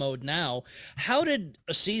playoff mode now. How did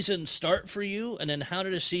a season start for you, and then how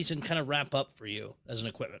did a season kind of wrap up for you as an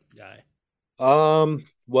equipment guy?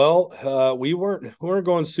 Well, we weren't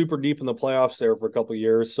going super deep in the playoffs there for a couple of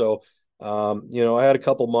years, so I had a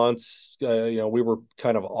couple months. We were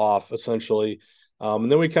kind of off essentially. And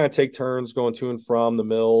then we kind of take turns going to and from the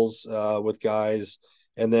mills with guys.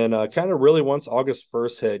 And then kind of really once August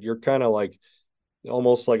 1st hit, you're kind of like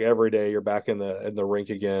almost like every day you're back in the rink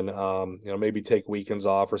again. Maybe take weekends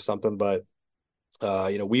off or something, but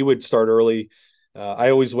we would start early. I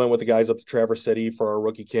always went with the guys up to Traverse City for our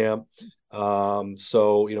rookie camp.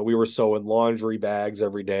 So we were sewing laundry bags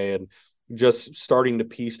every day and just starting to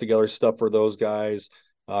piece together stuff for those guys.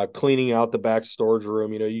 Cleaning out the back storage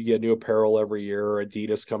room. You get new apparel every year,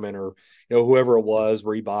 Adidas come in, or whoever it was,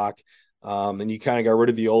 Reebok. And you kind of got rid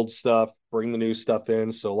of the old stuff, bring the new stuff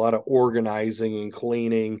in. So a lot of organizing and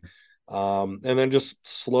cleaning. And then just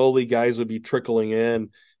slowly guys would be trickling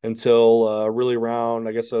in until really around,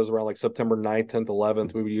 I guess it was around like September 9th, 10th,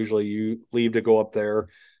 11th, we would usually leave to go up there.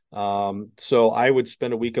 So I would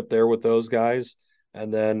spend a week up there with those guys.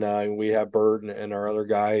 And then we have Bert and our other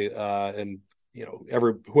guy, and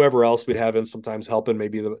whoever else we'd have in sometimes helping,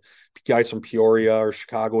 maybe the guys from Peoria or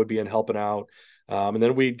Chicago would be in helping out. And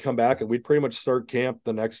then we'd come back and we'd pretty much start camp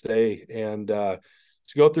the next day and to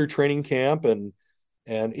go through training camp. And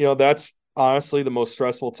that's honestly the most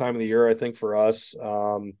stressful time of the year, I think, for us.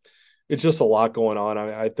 It's just a lot going on.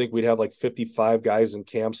 I think we'd have like 55 guys in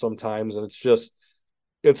camp sometimes, and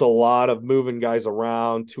it's a lot of moving guys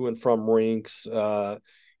around to and from rinks.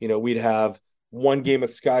 We'd have one game at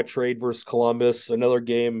Scottrade versus Columbus, another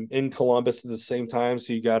game in Columbus at the same time.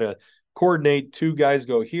 So you got to coordinate, two guys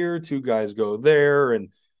go here, two guys go there,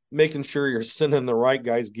 and making sure you're sending the right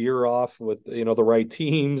guys gear off with, the right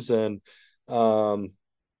teams. And, a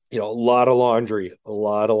lot of laundry, a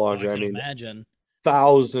lot of Oh, I laundry. I can mean, imagine.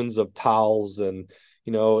 thousands of towels and,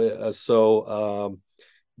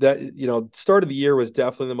 that start of the year was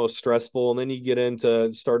definitely the most stressful, and then you get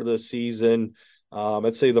into start of the season.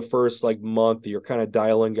 I'd say the first like month you're kind of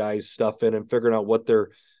dialing guys stuff in and figuring out what their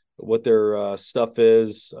stuff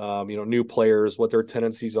is, new players, what their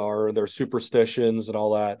tendencies are, their superstitions and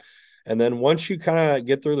all that. And then once you kind of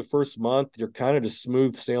get through the first month, you're kind of just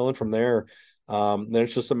smooth sailing from there. Then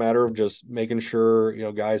it's just a matter of just making sure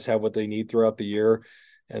guys have what they need throughout the year,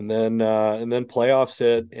 and then playoffs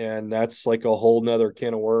hit, and that's like a whole nother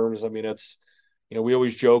can of worms. I mean, it's we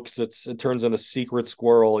always joke it turns into secret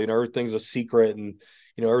squirrel. Everything's a secret, and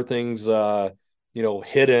everything's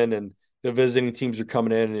hidden, and the visiting teams are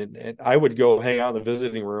coming in, and I would go hang out in the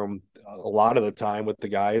visiting room a lot of the time with the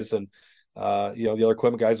guys, and the other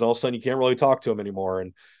equipment guys. And all of a sudden, you can't really talk to them anymore,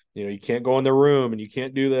 and you can't go in their room, and you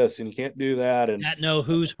can't do this, and you can't do that, and Not know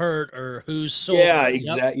who's hurt or who's sore. yeah, Yep.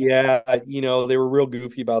 exactly. Yeah, they were real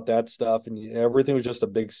goofy about that stuff, and everything was just a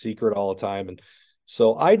big secret all the time. And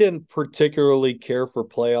so I didn't particularly care for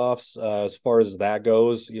playoffs as far as that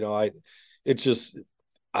goes. It's just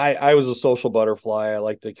I was a social butterfly. I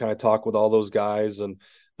like to kind of talk with all those guys, and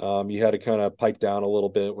you had to kind of pipe down a little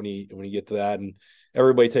bit when you get to that, and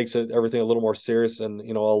everybody takes everything a little more serious. And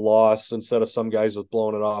a loss, instead of some guys just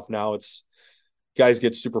blowing it off, now it's guys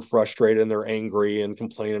get super frustrated and they're angry and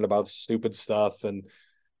complaining about stupid stuff. And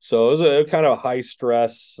so it was a kind of a high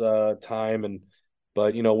stress time. And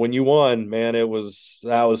but when you won, man, that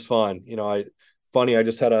was fun. I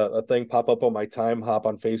just had a thing pop up on my time hop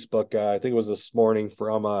on Facebook. I think it was this morning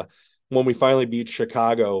from when we finally beat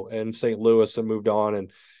Chicago and St. Louis and moved on.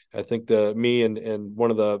 And I think me and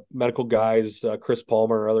one of the medical guys, Chris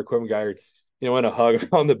Palmer, another equipment guy, in a hug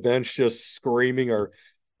on the bench, just screaming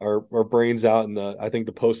our brains out. And I think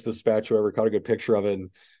the Post Dispatch, whoever caught a good picture of it.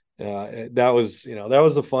 And that was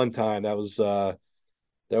a fun time. That was The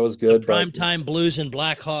good. But primetime Blues and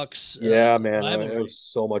Blackhawks yeah, man, it rivalry. was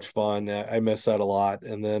so much fun. I miss that a lot.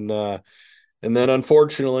 And then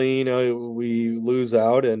unfortunately, we lose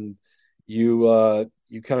out, and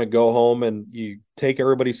you kind of go home and you take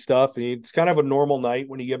everybody's stuff, and it's kind of a normal night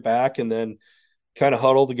when you get back, and then kind of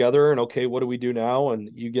huddle together and, okay, what do we do now? And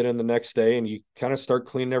you get in the next day and you kind of start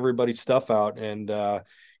cleaning everybody's stuff out. And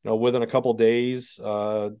within a couple of days,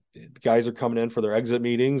 guys are coming in for their exit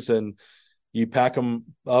meetings, and you pack them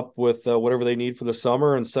up with whatever they need for the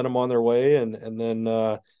summer and send them on their way. And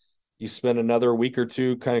then you spend another week or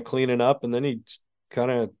two kind of cleaning up, and then you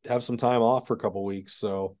kind of have some time off for a couple of weeks.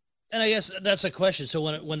 So And I guess that's a question.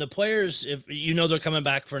 So when the players, if they're coming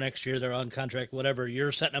back for next year, they're on contract, whatever,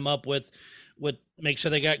 you're setting them up with make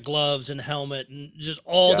sure they got gloves and helmet and just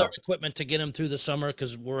all their yeah, equipment to get them through the summer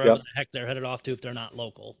because wherever yep, the heck they're headed off to, if they're not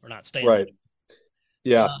local or not staying local. right.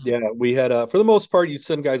 Yeah, Um, yeah. We had for the most part, you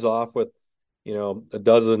send guys off with a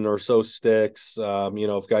dozen or so sticks.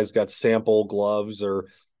 If guys got sample gloves or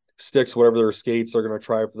sticks, whatever their skates are going to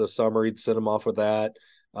try for the summer, he'd send them off with that.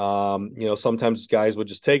 Sometimes guys would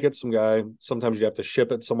just take it. Sometimes you have to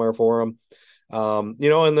ship it somewhere for them.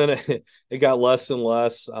 And then it got less and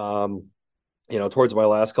less. towards my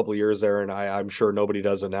last couple of years there, and I'm sure nobody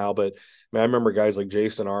does it now, but man, I remember guys like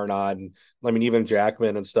Jason Arnott and I mean even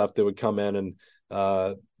Jackman and stuff that would come in and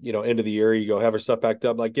end of the year you go have our stuff packed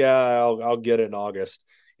up like yeah I'll get it in August,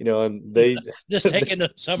 and Yeah, they just taking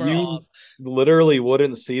the summer you off. literally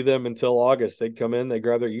wouldn't see them until August. They'd come in, they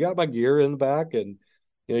grab their you got my gear in the back, and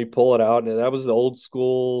you pull it out, and that was the old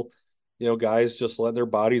school, guys just letting their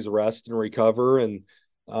bodies rest and recover. And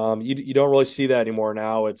you don't really see that anymore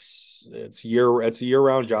now. It's a year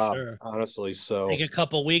round job, Sure. honestly. Take So a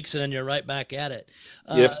couple weeks and then you're right back at it.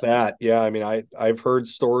 Uh, if that, yeah, I mean, I've heard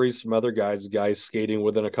stories from other guys skating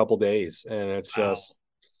within a couple days, and it's wow. just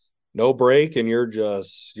no break, and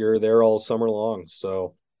you're there all summer long.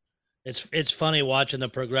 So It's funny watching the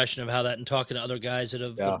progression of how that and talking to other guys that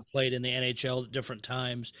yeah. have played in the NHL at different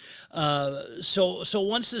times. So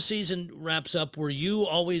once the season wraps up, were you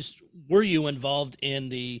involved in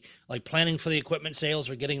the like planning for the equipment sales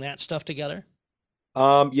or getting that stuff together?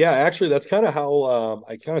 Yeah, actually, that's kind of how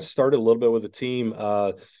I kind of started a little bit with the team.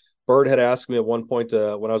 Bird had asked me at one point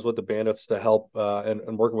when I was with the Bandits to help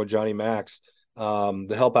and working with Johnny Max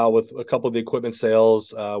to help out with a couple of the equipment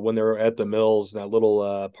sales when they were at the Mills in that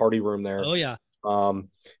little party room there. Oh yeah. Um,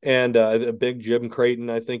 and a big Jim Creighton,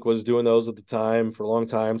 I think, was doing those at the time for a long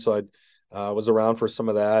time. So I was around for some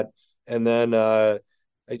of that. And then I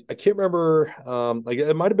can't remember, like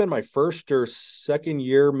it might have been my first or second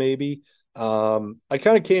year, maybe. I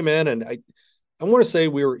kind of came in and I want to say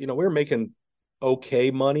we were making okay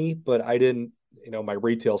money, but I didn't, my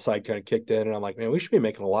retail side kind of kicked in and I'm like, man, we should be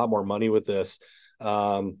making a lot more money with this.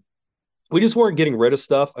 Um, we just weren't getting rid of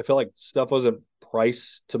stuff. I felt like stuff wasn't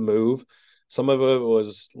priced to move. Some of it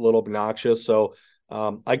was a little obnoxious. So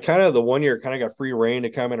I kind of the one year kind of got free reign to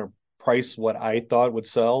come in and price what I thought would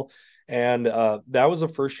sell. And that was the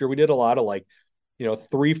first year we did a lot of like,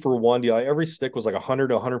 3-for-1 deal. Every stick was like 100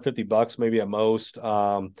 to 150 bucks, maybe at most.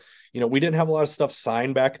 We didn't have a lot of stuff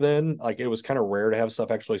signed back then. Like it was kind of rare to have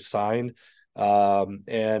stuff actually signed. And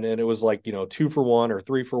it was like, 2-for-1 or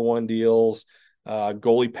 3-for-1 deals.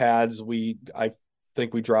 Goalie pads, I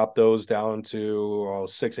think we dropped those down to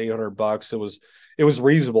 600-800 bucks. It was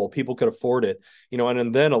reasonable. People could afford it,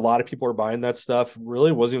 and then a lot of people are buying that stuff.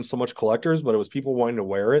 Really wasn't even so much collectors, but it was people wanting to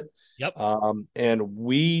wear it. Yep. And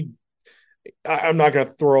I'm not going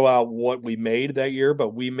to throw out what we made that year, but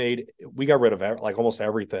we got rid of like almost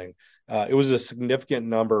everything. It was a significant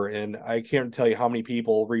number, and I can't tell you how many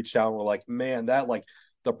people reached out and were like, "Man, that like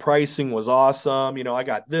the pricing was awesome. I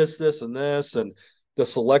got this, and this, and the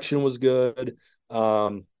selection was good."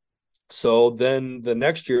 So then the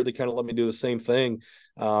next year they kind of let me do the same thing.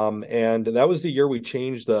 And that was the year we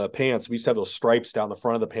changed the pants. We used to have those stripes down the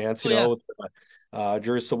front of the pants, Oh yeah.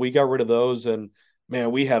 jersey. So we got rid of those, and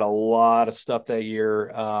man, we had a lot of stuff that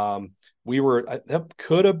year. That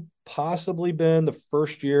could have possibly been the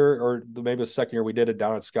first year or maybe the second year we did it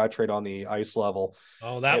down at Scott Trade on the ice level.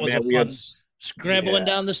 Oh, that And was a man, we had, fun scrambling yeah,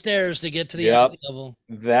 down the stairs to get to the ice yeah, level.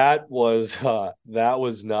 that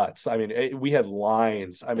was nuts. I mean, we had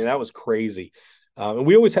lines. I mean, that was crazy. And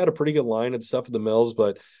we always had a pretty good line and stuff at the Mills,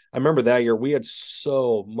 but I remember that year we had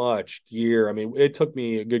so much gear. I mean, it took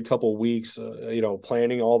me a good couple of weeks,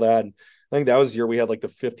 planning all that. And I think that was the year we had like the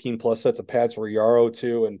 15 plus sets of pads for Yarrow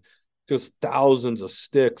too, and just thousands of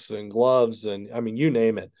sticks and gloves, and I mean, you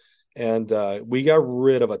name it. And we got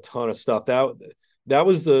rid of a ton of stuff. That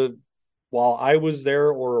was while I was there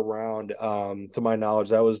or around, to my knowledge,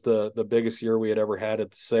 that was the biggest year we had ever had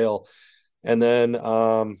at the sale. And then,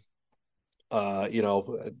 uh, you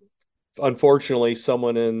know, unfortunately,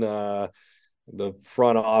 someone in the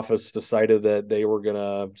front office decided that they were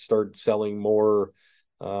gonna start selling more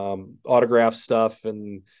autograph stuff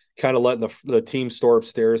and kind of letting the team store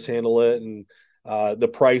upstairs handle it. And the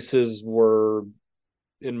prices were,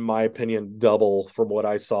 in my opinion, double from what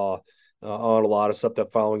I saw on a lot of stuff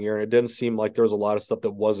that following year. And it didn't seem like there was a lot of stuff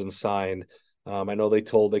that wasn't signed. I know they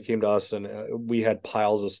came to us and we had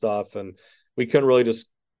piles of stuff and we couldn't really just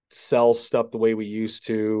sell stuff the way we used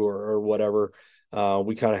to or whatever.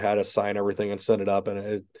 We kind of had to sign everything and send it up.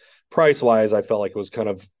 And price wise, I felt like it was kind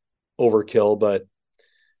of overkill, but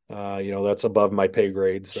that's above my pay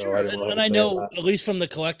grade. So I Sure. didn't really have And to I say know, that. at least from the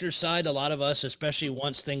collector's side, a lot of us, especially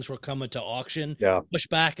once things were coming to auction, Yeah. pushed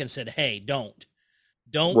back and said, hey, don't.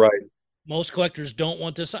 Right. Most collectors don't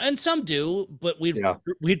want this, and some do, but Yeah.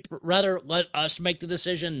 we'd rather let us make the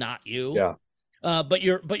decision, not you. Yeah. But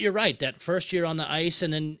you're right. That first year on the ice,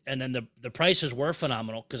 and then the prices were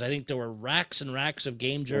phenomenal because I think there were racks and racks of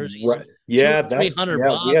game jerseys, Right. two or Yeah. three hundred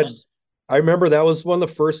Yeah, we had, bucks. I remember that was one of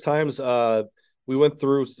the first times we went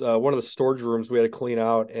through one of the storage rooms we had to clean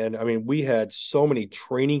out. And I mean, we had so many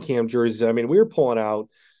training camp jerseys. I mean, we were pulling out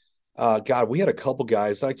God, we had a couple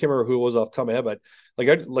guys. I can't remember who it was off the top of my head, but like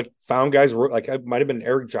I like found guys like I might have been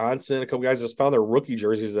Eric Johnson. A couple guys just found their rookie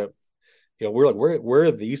jerseys that we're like, where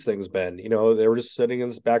have these things been? They were just sitting in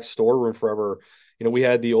this back storeroom forever. We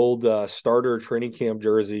had the old starter training camp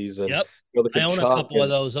jerseys and Yep. the I own a Kachuk couple of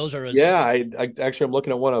and those. Those are yeah, insane. I actually I'm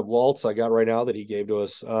looking at one of Walt's I got right now that he gave to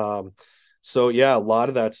us. So yeah, a lot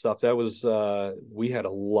of that stuff. That was we had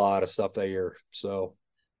a lot of stuff that year. So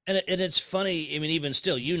And it's funny. I mean, even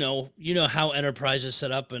still, you know how Enterprise is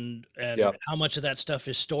set up, yeah, and how much of that stuff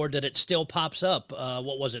is stored that it still pops up.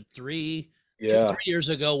 What was it, two, yeah. 3 years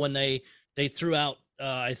ago when they threw out?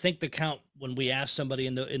 I think the count when we asked somebody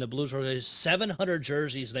in the Blues organization, 700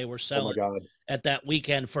 jerseys they were Oh my selling God. at that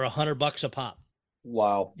weekend for $100 a pop.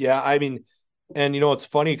 Wow. Yeah, I mean, and it's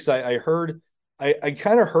funny because I heard I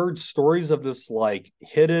kind of heard stories of this like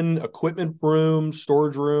hidden equipment room,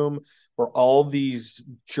 storage room, where all these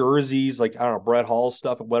jerseys, like I don't know, Brett Hall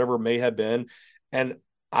stuff, whatever it may have been. And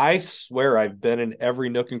I swear I've been in every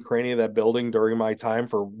nook and cranny of that building during my time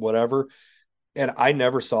for whatever, and I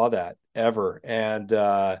never saw that ever. And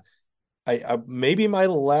I maybe my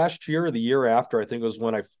last year or the year after, I think was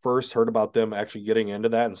when I first heard about them actually getting into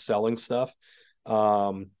that and selling stuff.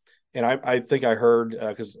 Um, and I think I heard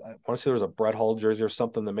because I want to say there was a Brett Hall jersey or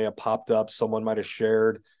something that may have popped up. Someone might have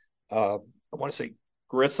shared. I want to say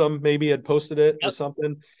Grissom maybe had posted it or Yep.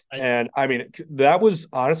 something. I, And I mean, that was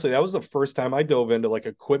honestly that was the first time I dove into like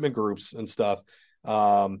equipment groups and stuff.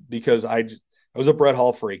 Because I was a Brett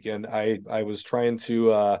Hall freak and I was trying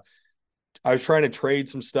to trade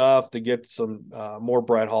some stuff to get some more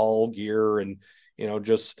Brett Hall gear and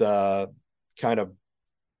just kind of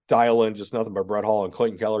dial in just nothing but Brett Hall and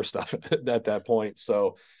Clayton Keller stuff at that point.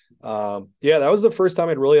 So yeah, that was the first time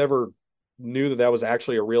I'd really ever knew that that was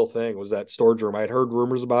actually a real thing. Was that storage room? I had heard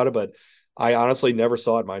rumors about it, but I honestly never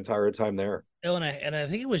saw it my entire time there. Oh, and I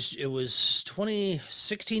think it was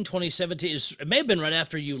 2016, 2017. It may have been right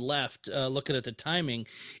after you left. Looking at the timing,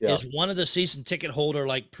 Yeah, is one of the season ticket holder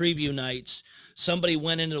like preview nights. Somebody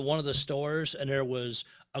went into one of the stores and there was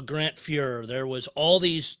a Grant Fuhrer. There was all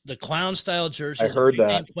the clown style I jerseys of heard big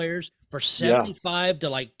name that. players for Yeah, 75 to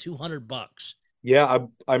like $200. yeah,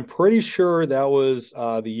 I'm pretty sure that was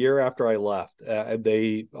the year after I left.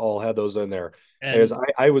 They all had those in there. As And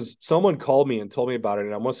I was, someone called me and told me about it,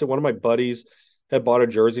 and I must say one of my buddies had bought a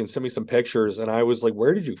jersey and sent me some pictures, and I was like,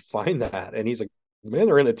 "Where did you find that?" And he's like, "Man,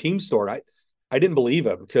 they're in the team store." And I didn't believe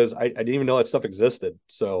him because I didn't even know that stuff existed.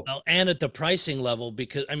 So and at the pricing level,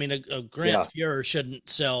 because I mean, a Grant yeah, Fuhrer shouldn't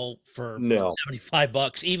sell for no,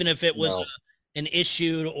 $75, even if it was no, an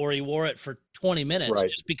issued or he wore it for 20 minutes, right,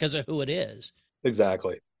 just because of who it is.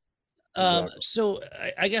 exactly, exactly. So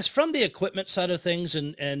I guess from the equipment side of things,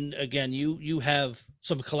 and again, you have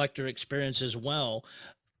some collector experience as well.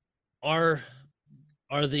 Are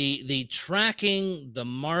are the tracking, the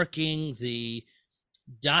marking, the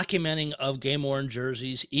documenting of game worn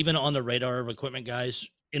jerseys even on the radar of equipment guys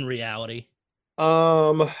in reality?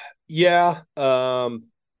 Um, yeah,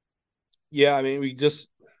 yeah. I mean, we just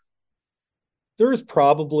there's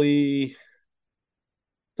probably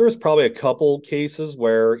there was probably a couple cases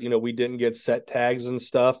where we didn't get set tags and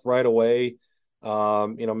stuff right away.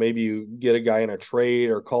 Maybe you get a guy in a trade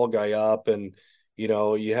or call a guy up and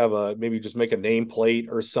you have a maybe just make a nameplate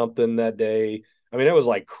or something that day. I mean, it was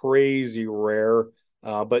like crazy rare.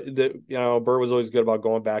 But Bert was always good about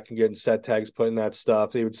going back and getting set tags, putting that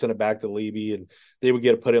stuff. They would send it back to Levy and they would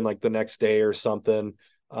get it put in like the next day or something.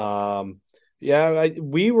 Um, yeah, I think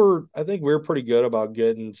we were pretty good about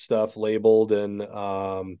getting stuff labeled and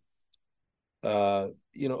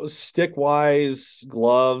stick wise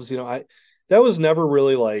gloves, that was never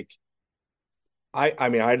really like I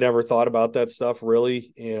mean, I never thought about that stuff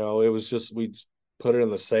really. It was just we put it in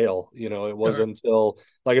the sale. It Sure. wasn't until,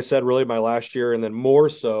 like I said, really my last year and then more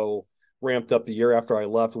so ramped up the year after I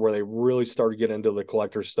left where they really started getting into the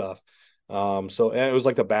collector stuff. So and it was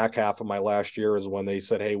like the back half of my last year is when they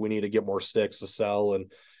said, "Hey, we need to get more sticks to sell,"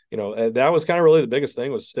 and that was kind of really the biggest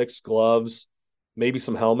thing was sticks, gloves, maybe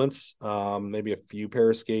some helmets, maybe a few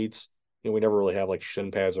pair of skates. We never really have like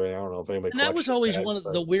shin pads or anything. I don't know if anybody And that collects was shin always one pads, of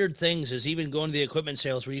but the weird things is even going to the equipment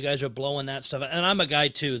sales where you guys are blowing that stuff. And I'm a guy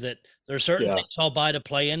too that there's certain yeah, things I'll buy to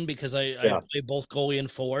play in because I yeah, play both goalie and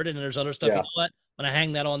forward, and there's other stuff, yeah, what, when I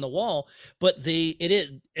hang that on the wall. But it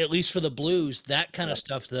is, at least for the Blues, that kind yeah, of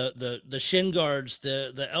stuff, the shin guards,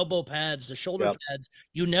 the elbow pads, the shoulder yeah. pads,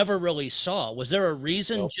 you never really saw. Was there a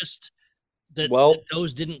reason No. just that Well,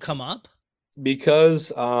 those didn't come up?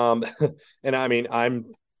 because and I mean I'm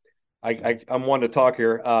one to talk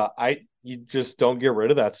here. I You just don't get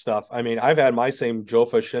rid of that stuff. I mean, I've had my same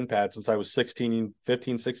Jofa shin pad since I was 16,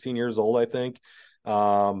 15, 16 years old, I think.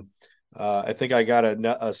 I think I got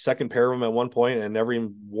a second pair of them at one point and never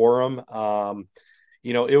even wore them.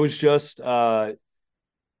 It was just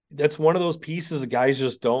that's one of those pieces of guys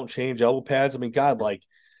just don't change elbow pads. I mean, God,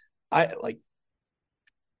 I like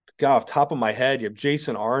got off top of my head. You have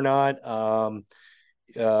Jason Arnott,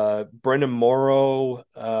 Brendan Morrow,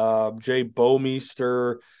 Jay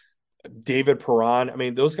Bowmeister, David Perron. I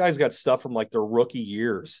mean, those guys got stuff from like their rookie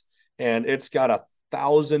years, and it's got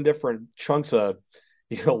 1,000 different chunks of,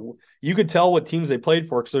 you could tell what teams they played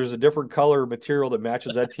for because there's a different color material that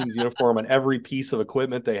matches that team's uniform on every piece of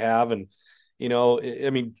equipment they have. And, I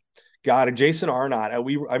mean, God, Jason Arnott, I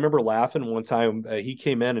remember laughing one time. He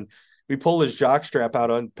came in and we pulled his jock strap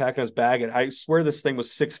out, unpacking his bag, and I swear this thing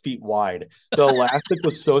was 6 feet wide. The elastic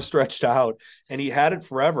was so stretched out, and he had it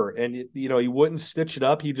forever. And he wouldn't stitch it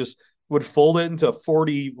up. He just would fold it into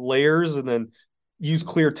 40 layers and then use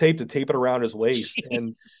clear tape to tape it around his waist.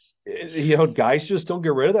 And Jeez. guys just don't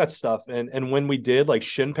get rid of that stuff. And when we did, like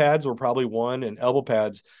shin pads were probably one, and elbow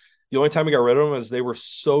pads, the only time we got rid of them is they were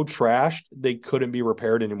so trashed they couldn't be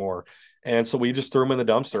repaired anymore. And so we just threw them in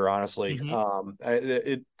the dumpster, honestly. Mm-hmm.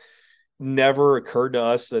 It never occurred to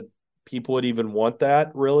us that people would even want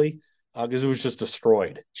that, really, because it was just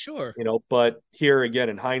destroyed. Sure. But here again,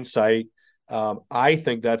 in hindsight, I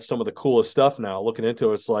think that's some of the coolest stuff now. Looking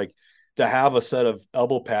into it, it's like to have a set of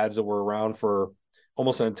elbow pads that were around for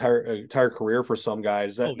almost an entire career for some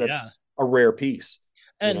guys. Oh yeah. That's a rare piece.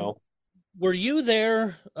 You And know, were you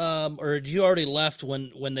there, or had you already left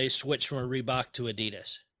when they switched from a Reebok to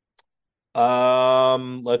Adidas? let's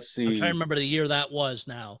I'm trying to see. remember the year that was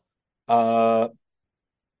now. Uh,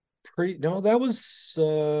 pretty no, that was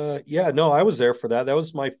yeah, no, I was there for that. That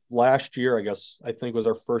was my last year, I guess. I think was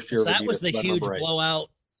our first year Because of that was Adidas, the if I remember huge right. blowout,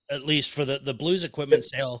 at least for the Blues equipment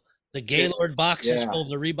It, sale. The it, Gaylord boxes yeah, full of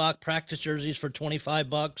the Reebok practice jerseys for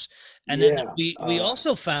 $25, and then yeah, we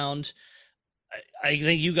also found. I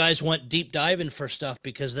think you guys went deep diving for stuff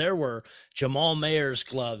because there were Jamal Mayer's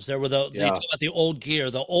gloves. There were they yeah, talk about the old gear,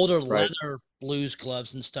 the older right. leather Blues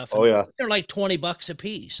gloves and stuff, Oh and yeah, they're like $20 a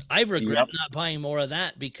piece. I regret yep, not buying more of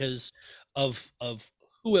that because of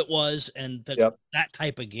who it was and yep, that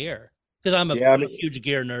type of gear. Because I'm a yeah. I mean, huge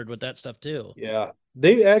gear nerd with that stuff too. yeah,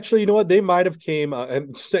 they actually, they might have came.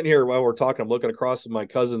 I'm sitting here while we're talking. I'm looking across at my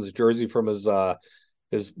cousin's jersey from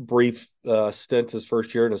his brief stint his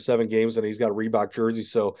first year in his 7 games, and he's got a Reebok jersey.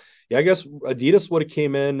 So yeah, I guess Adidas would have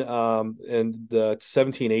came in the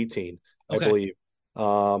 17-18, I Okay. believe.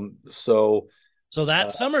 So So that uh,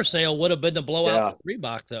 summer sale would have been the blowout yeah, for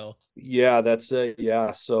Reebok though. yeah, that's it.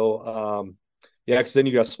 Yeah, so yeah, because then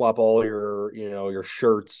you got to swap all your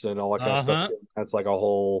shirts and all that kind of stuff Uh-huh. too. That's like a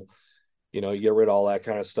whole, you get rid of all that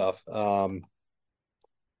kind of stuff.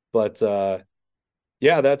 But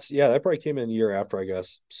yeah, that probably came in a year after, I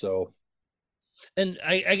guess. So And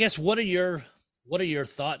I guess what are your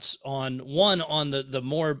thoughts on one on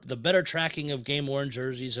the better tracking of game worn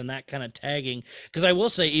jerseys and that kind of tagging? Because I will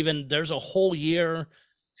say even there's a whole year,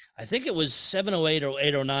 I think it was 708 or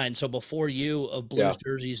 809, so before you of Blues yeah.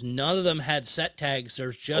 jerseys, none of them had set tags.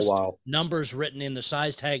 There's Oh just wow. numbers written in the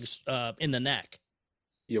size tags in the neck.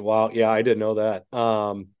 Yeah, wow. Yeah, I didn't know that.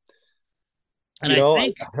 And You I know,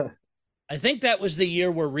 think I think that was the year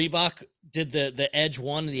where Reebok did the Edge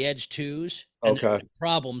 1 and the Edge 2s, and there okay. were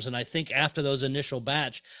problems. And I think after those initial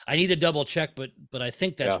batch, I need to double check, but I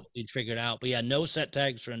think that's Yeah. what we figured out. But yeah, no set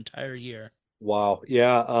tags for an entire year. Wow.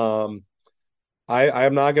 Yeah. I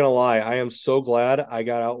am not gonna lie. I am so glad I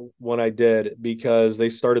got out when I did because they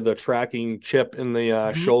started the tracking chip in the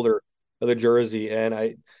Mhm. shoulder of the jersey,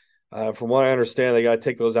 and from what I understand, they got to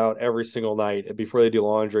take those out every single night before they do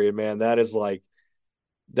laundry. And man,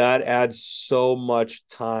 that adds so much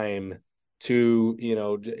time to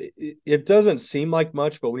it doesn't seem like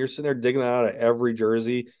much, but when you're sitting there digging that out of every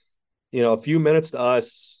jersey, a few minutes to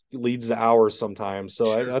us leads to hours sometimes. So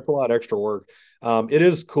Sure. that's a lot of extra work. It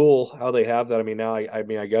is cool how they have that. I mean, now I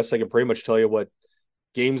mean, I guess I can pretty much tell you what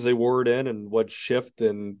games they were in and what shift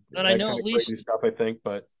and And I that know kind at of crazy least, stuff. I think,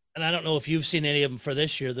 but and I don't know if you've seen any of them for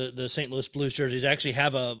this year. The St. Louis Blues jerseys actually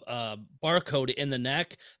have a barcode in the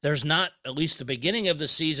neck. There's not, at least the beginning of the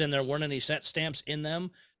season, there weren't any set stamps in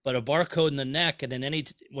them, but a barcode in the neck. And then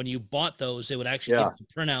when you bought those, it would actually give yeah, you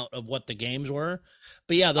a printout of what the games were.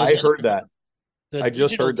 But yeah, those I heard that. the I just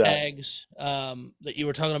digital heard that. tags that you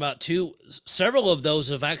were talking about too, several of those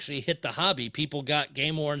have actually hit the hobby. People got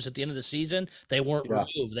game warrants at the end of the season. They weren't Yeah.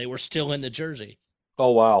 removed. They were still in the jersey.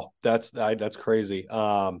 Oh wow, that's crazy.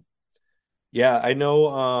 Yeah, I know.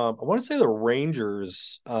 I want to say the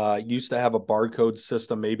Rangers used to have a barcode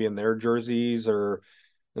system maybe in their jerseys, or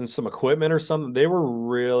and some equipment or something. They were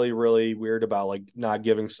really, really weird about like not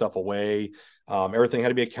giving stuff away. Everything had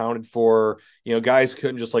to be accounted for. Guys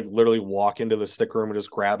couldn't just like literally walk into the stick room and just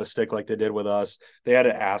grab a stick like they did with us. They had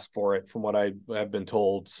to ask for it, from what I have been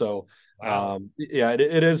told. So, Wow. yeah,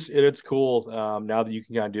 it's cool now that you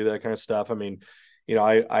can kind of do that kind of stuff. I mean,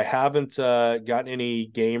 I haven't gotten any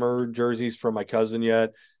gamer jerseys from my cousin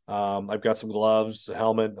yet. I've got some gloves, a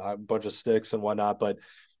helmet, a bunch of sticks and whatnot, but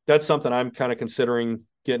that's something I'm kind of considering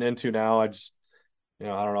getting into now. I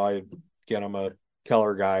don't know. Again, I'm a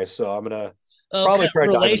Keller guy, so I'm gonna Okay, probably try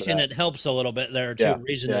to dive into relation, that. it helps a little bit there too. Yeah,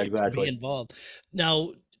 Reason yeah, to be exactly. involved.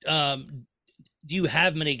 Now, do you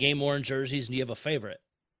have many game worn jerseys, and do you have a favorite?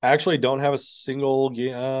 I actually don't have a single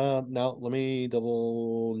game. No, let me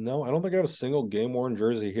double. No, I don't think I have a single game worn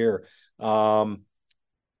jersey here. Um,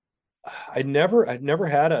 I never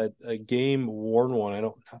had a game worn one. I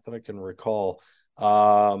don't, not that I can recall.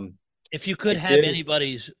 Um, If you I could have did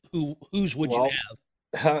anybody's, whose would you well.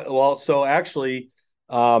 have? Well, so actually,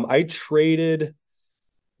 I traded.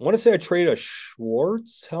 I want to say I traded a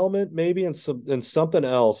Schwartz helmet, maybe, and something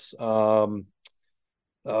else. Got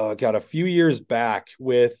a few years back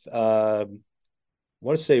with I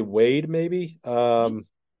want to say Wade, maybe. Mhm.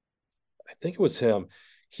 I think it was him.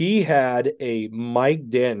 He had a Mike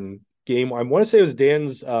Denton game. I want to say it was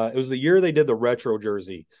Dan's. It was the year they did the retro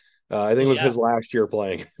jersey. I think Oh it was yeah. his last year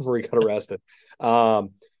playing before he got arrested.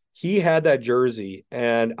 Um, he had that jersey,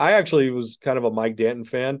 and I actually was kind of a Mike Danton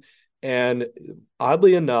fan. And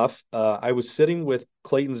oddly enough, I was sitting with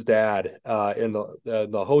Clayton's dad in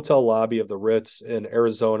the hotel lobby of the Ritz in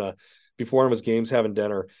Arizona before one of his games, having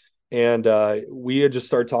dinner. And we had just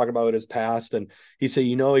started talking about his past, and he said,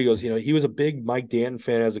 he goes, he was a big Mike Danton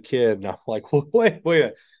fan as a kid. And I'm like, well,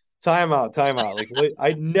 wait, time out, time out. Like, wait,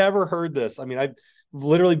 I'd never heard this. I mean, I've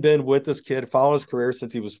literally been with this kid, following his career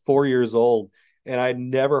since he was 4 years old, and I'd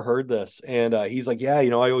never heard this. And he's like, yeah, I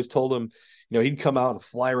always told him, he'd come out and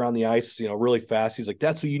fly around the ice, really fast. He's like,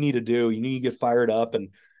 that's what you need to do. You need to get fired up. And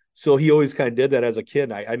so he always kind of did that as a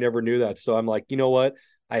kid. And I never knew that. So I'm like, you know what?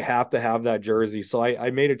 I have to have that jersey. So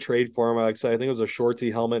I made a trade for him. Like I said, I think it was a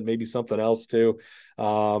shorty helmet, maybe something else too.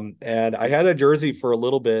 And I had that jersey for a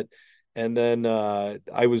little bit. And then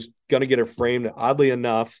I was going to get it framed. Oddly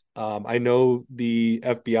enough, I know the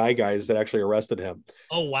FBI guys that actually arrested him.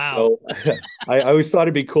 Oh wow. So I always thought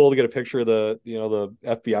it'd be cool to get a picture of the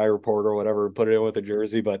FBI reporter or whatever, and put it in with the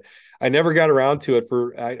jersey, but I never got around to it.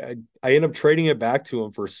 I ended up trading it back to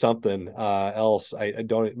him for something else. I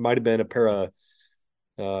don't, it might have been a pair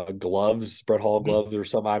of gloves, Brett Hall Mhm. gloves or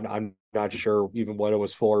something. I'm not sure even what it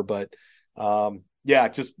was for, but yeah,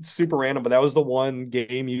 just super random. But that was the one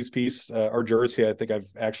game use piece or jersey I think I've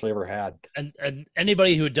actually ever had. And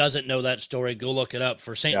anybody who doesn't know that story, go look it up.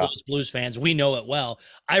 For St. Yeah. Louis Blues fans, we know it well.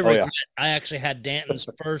 I Oh yeah. regret I actually had Danton's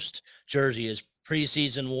first jersey, his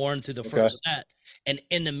preseason worn through the Okay. first set. And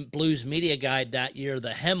in the Blues media guide that year,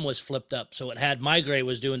 the hem was flipped up. So it had Migray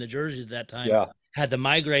was doing the jersey at that time, Yeah. had the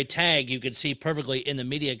Migray tag you could see perfectly in the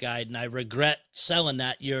media guide. And I regret selling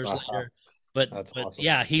that years Uh-huh. later. But That's but awesome.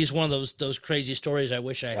 yeah, he's one of those crazy stories I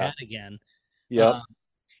wish I Yeah. had again. Uh, Yep.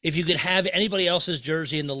 if you could have anybody else's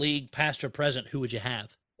jersey in the league, past or present, who would you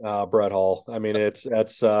have? Brett Hall. I mean, it's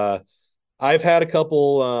that's I've had a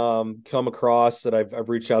couple come across that I've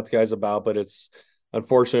reached out to guys about, but it's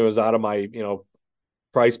unfortunately it was out of my,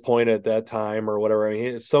 price point at that time or whatever. I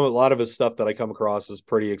mean, a lot of his stuff that I come across is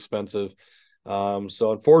pretty expensive.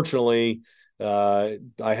 So unfortunately, I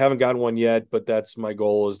haven't gotten one yet, but that's my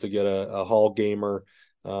goal, is to get a Hall gamer.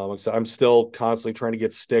 So I'm still constantly trying to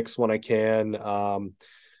get sticks when I can.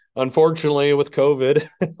 Unfortunately, with COVID,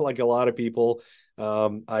 like a lot of people,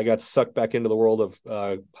 I got sucked back into the world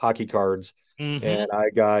of hockey cards, Hmm. and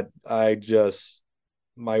I just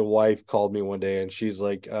my wife called me one day and she's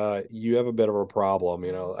like, you have a bit of a problem.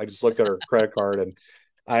 I just looked at her credit card, and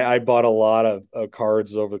I bought a lot of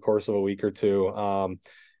cards over the course of a week or two.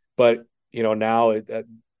 But now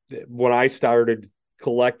when I started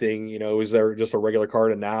collecting, it was there just a regular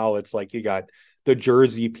card, and now it's like you got the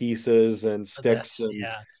jersey pieces and sticks, This, and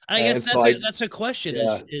yeah. I and guess so I that's a question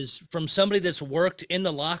yeah. is from somebody that's worked in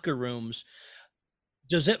the locker rooms.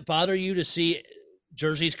 Does it bother you to see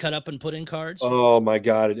jerseys cut up and put in cards? Oh my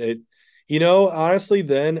God. Honestly,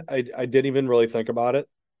 then I didn't even really think about it,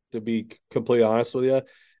 to be completely honest with you.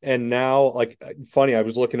 And now, like, funny, I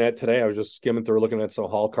was looking at today, I was just skimming through looking at some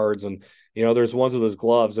Hall cards, and there's ones with his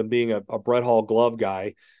gloves, and being a Brett Hall glove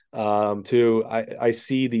guy, too, I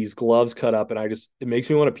see these gloves cut up, and it makes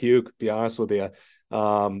me want to puke, be honest with you.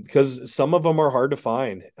 Because some of them are hard to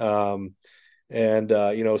find.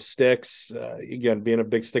 And sticks, again, being a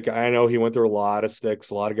big stick, I know he went through a lot of sticks,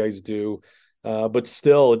 a lot of guys do. But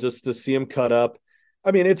still, just to see them cut up,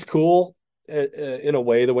 I mean, it's cool in a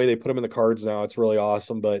way. The way they put them in the cards now, it's really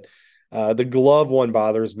awesome. But the glove one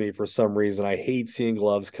bothers me for some reason. I hate seeing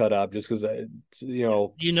gloves cut up just because, you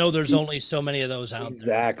know, There's only so many of those out there.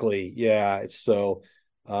 exactly. Yeah. So,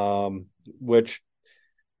 which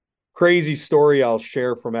crazy story I'll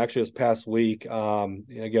share from actually this past week.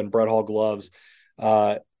 Again, Brett Hall gloves.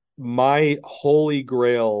 Uh, my holy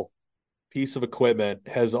grail piece of equipment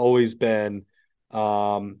has always been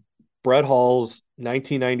um, Brett Hall's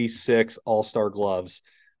 1996 All Star gloves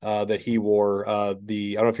that he wore. I don't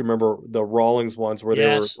know if you remember the Rawlings ones where they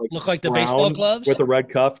were Yes, like look like the baseball brown with gloves. the red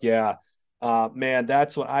cuff. Yeah. Man,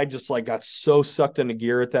 that's when I just like got so sucked into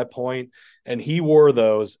gear at that point. And he wore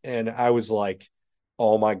those, and I was like,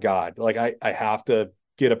 oh my God, like I have to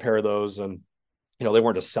get a pair of those. And, they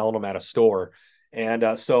weren't just selling them at a store.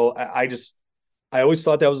 And so I always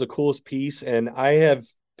thought that was the coolest piece, and I've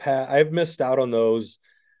missed out on those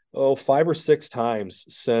 5 or 6 times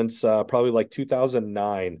since probably like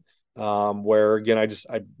 2009, where again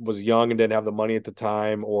I was young and didn't have the money at the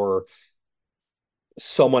time, or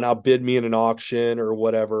someone outbid me in an auction or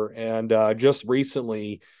whatever. And just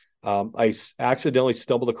recently, I accidentally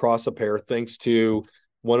stumbled across a pair thanks to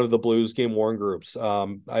one of the Blues game worn groups. I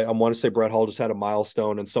want to say Brett Hall just had a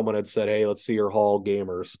milestone, and someone had said, "Hey, let's see your Hall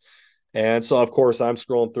gamers." And so, of course, I'm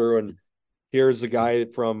scrolling through, and here's a guy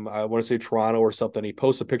from, I want to say Toronto or something. He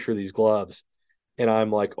posts a picture of these gloves, and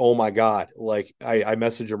I'm like, oh my God. Like, I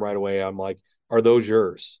message him right away. I'm like, are those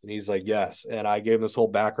yours? And he's like, yes. And I gave him this whole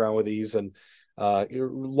background with these. And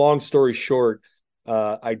long story short,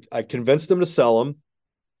 I convinced him to sell them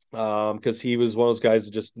because he was one of those guys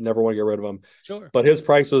that just never want to get rid of them. Sure. But his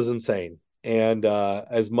price was insane. And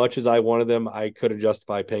as much as I wanted them, I couldn't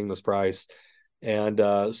justify paying this price. And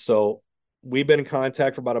so we've been in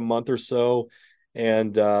contact for about a month or so.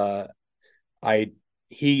 And I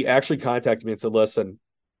he actually contacted me and said, listen,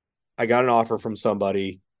 I got an offer from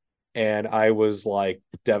somebody, and I was like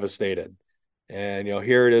devastated. And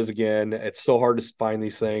here it is again. It's so hard to find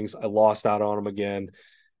these things. I lost out on them again.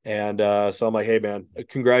 And so I'm like, hey man,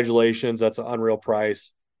 congratulations. That's an unreal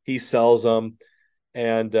price. He sells them.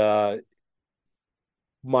 And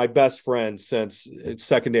my best friend since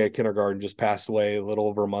second day of kindergarten just passed away a little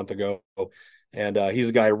over a month ago. And he's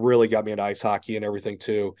a guy who really got me into ice hockey and everything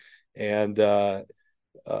too. And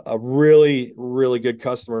a really, really good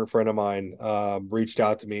customer and friend of mine reached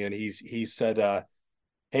out to me, and he said,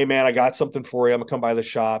 hey man, I got something for you. I'm gonna come by the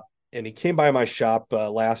shop. And he came by my shop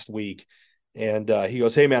last week, and he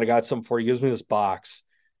goes, hey man, I got something for you. He gives me this box,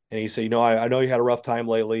 and he said, I know you had a rough time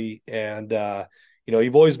lately, and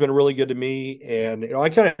you've always been really good to me. And I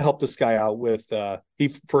kind of helped this guy out with.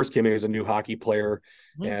 He first came in as a new hockey player,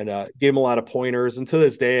 Mhm. and gave him a lot of pointers. And to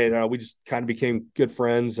this day, we just kind of became good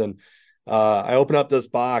friends. And I opened up this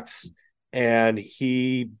box, and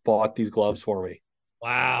he bought these gloves for me.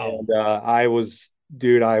 Wow. And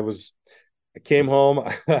dude, I came home.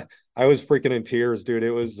 I was freaking in tears, dude.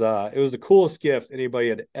 It was the coolest gift anybody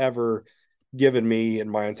had ever given me in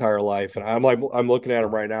my entire life. And I'm looking at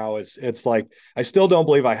them right now. It's like, I still don't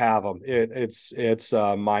believe I have them. It's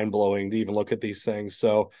mind blowing to even look at these things.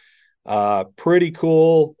 So, pretty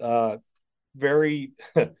cool. Very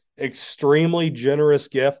extremely generous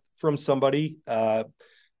gift from somebody. I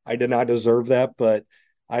did not deserve that, but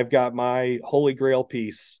I've got my holy grail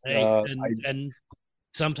piece. Hey, and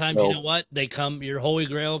sometimes you know So what? Your holy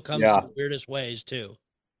grail comes in yeah, the weirdest ways too.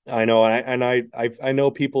 I know. And I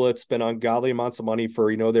know people that spend ungodly amounts of money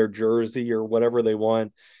for, their jersey or whatever they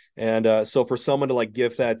want. And so for someone to like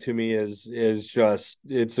gift that to me is just,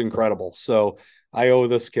 it's incredible. So I owe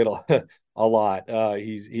this kid a lot.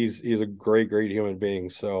 He's a great, great human being.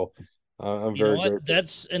 So I'm You know very what? grateful.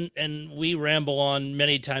 That's and we ramble on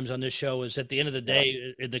many times on this show. Is at the end of the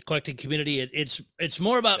Yeah. day, the collecting community, it's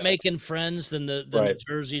more about Yeah. making friends than the Right.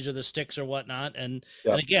 jerseys or the sticks or whatnot. And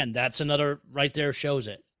Yep. again, that's another right there shows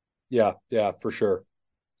it. Yeah. Yeah, for sure.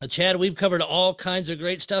 Chad, we've covered all kinds of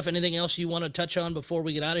great stuff. Anything else you want to touch on before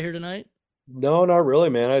we get out of here tonight? No, not really,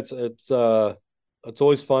 man. It's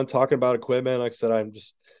always fun talking about equipment. Like I said,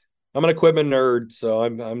 I'm an equipment nerd, so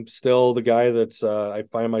I'm still the guy that's I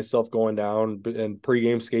find myself going down in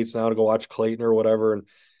pregame skates now to go watch Clayton or whatever, and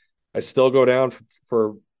I still go down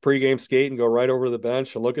for pregame skate and go right over to the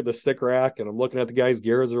bench and look at the stick rack, and I'm looking at the guys'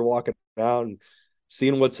 gear as they're walking out and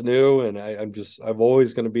seeing what's new. And I'm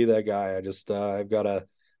always going to be that guy. I've got a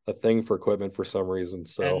thing for equipment for some reason.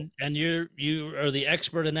 So And you are the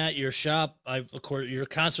expert in that. Your shop, I've of course you're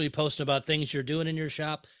constantly posting about things you're doing in your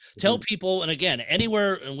shop. Tell mhm. people, and again,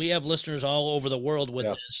 anywhere, and we have listeners all over the world with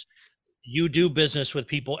Yeah. this. you do business with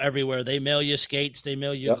people everywhere. They mail you skates, they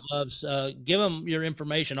mail you Yep. gloves. Give them your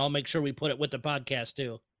information. I'll make sure we put it with the podcast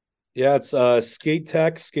too. Yeah, it's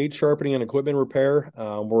SkateTech, skate sharpening and equipment repair.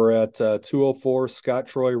 We're at 204 Scott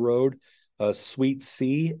Troy Road, Suite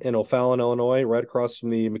C in O'Fallon, Illinois, right across from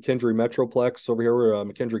the McKendree Metroplex over here where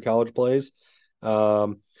McKendree College plays.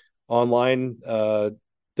 Um, Online,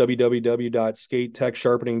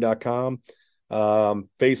 www.skatetechsharpening.com.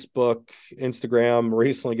 Facebook, Instagram.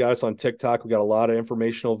 Recently got us on TikTok. We got a lot of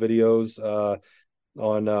informational videos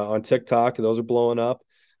on TikTok. Those are blowing up.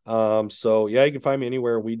 So yeah, you can find me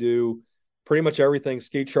anywhere. We do pretty much everything.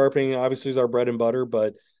 Skate sharpening obviously is our bread and butter,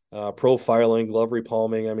 but profiling, glove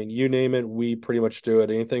repalming, I mean, you name it, we pretty much do it.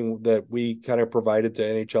 Anything that we kind of provided to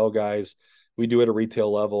NHL guys, we do at a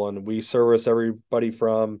retail level, and we service everybody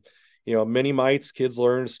from mini mites, kids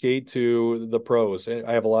learn to skate, to the pros. And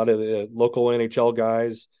I have a lot of the local NHL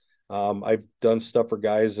guys. I've done stuff for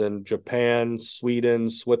guys in Japan, Sweden,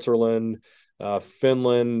 Switzerland,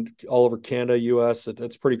 Finland, all over Canada, US.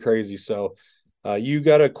 It's pretty crazy. So you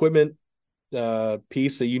got equipment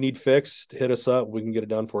piece that you need fixed, hit us up. We can get it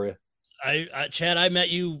done for you. Chad, I met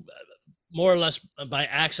you more or less by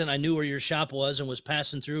accident. I knew where your shop was and was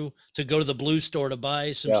passing through to go to the blue store to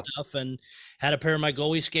buy some Yeah. stuff, and had a pair of my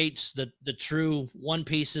goalie skates, the true one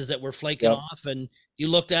pieces that were flaking Yep. off. And you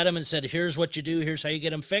looked at them and said, "Here's what you do. Here's how you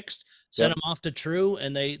get them fixed." Sent Yep. them off to True,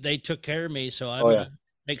 and they took care of me. So I'm Oh gonna yeah.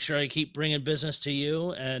 make sure I keep bringing business to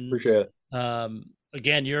you. And Appreciate it.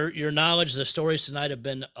 again, your knowledge, the stories tonight have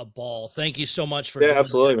been a ball. Thank you so much for Yeah, joining me. I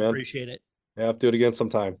absolutely, man. appreciate it. Yeah, have to do it again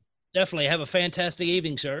sometime. Definitely have a fantastic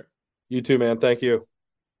evening, sir. You too, man. Thank you.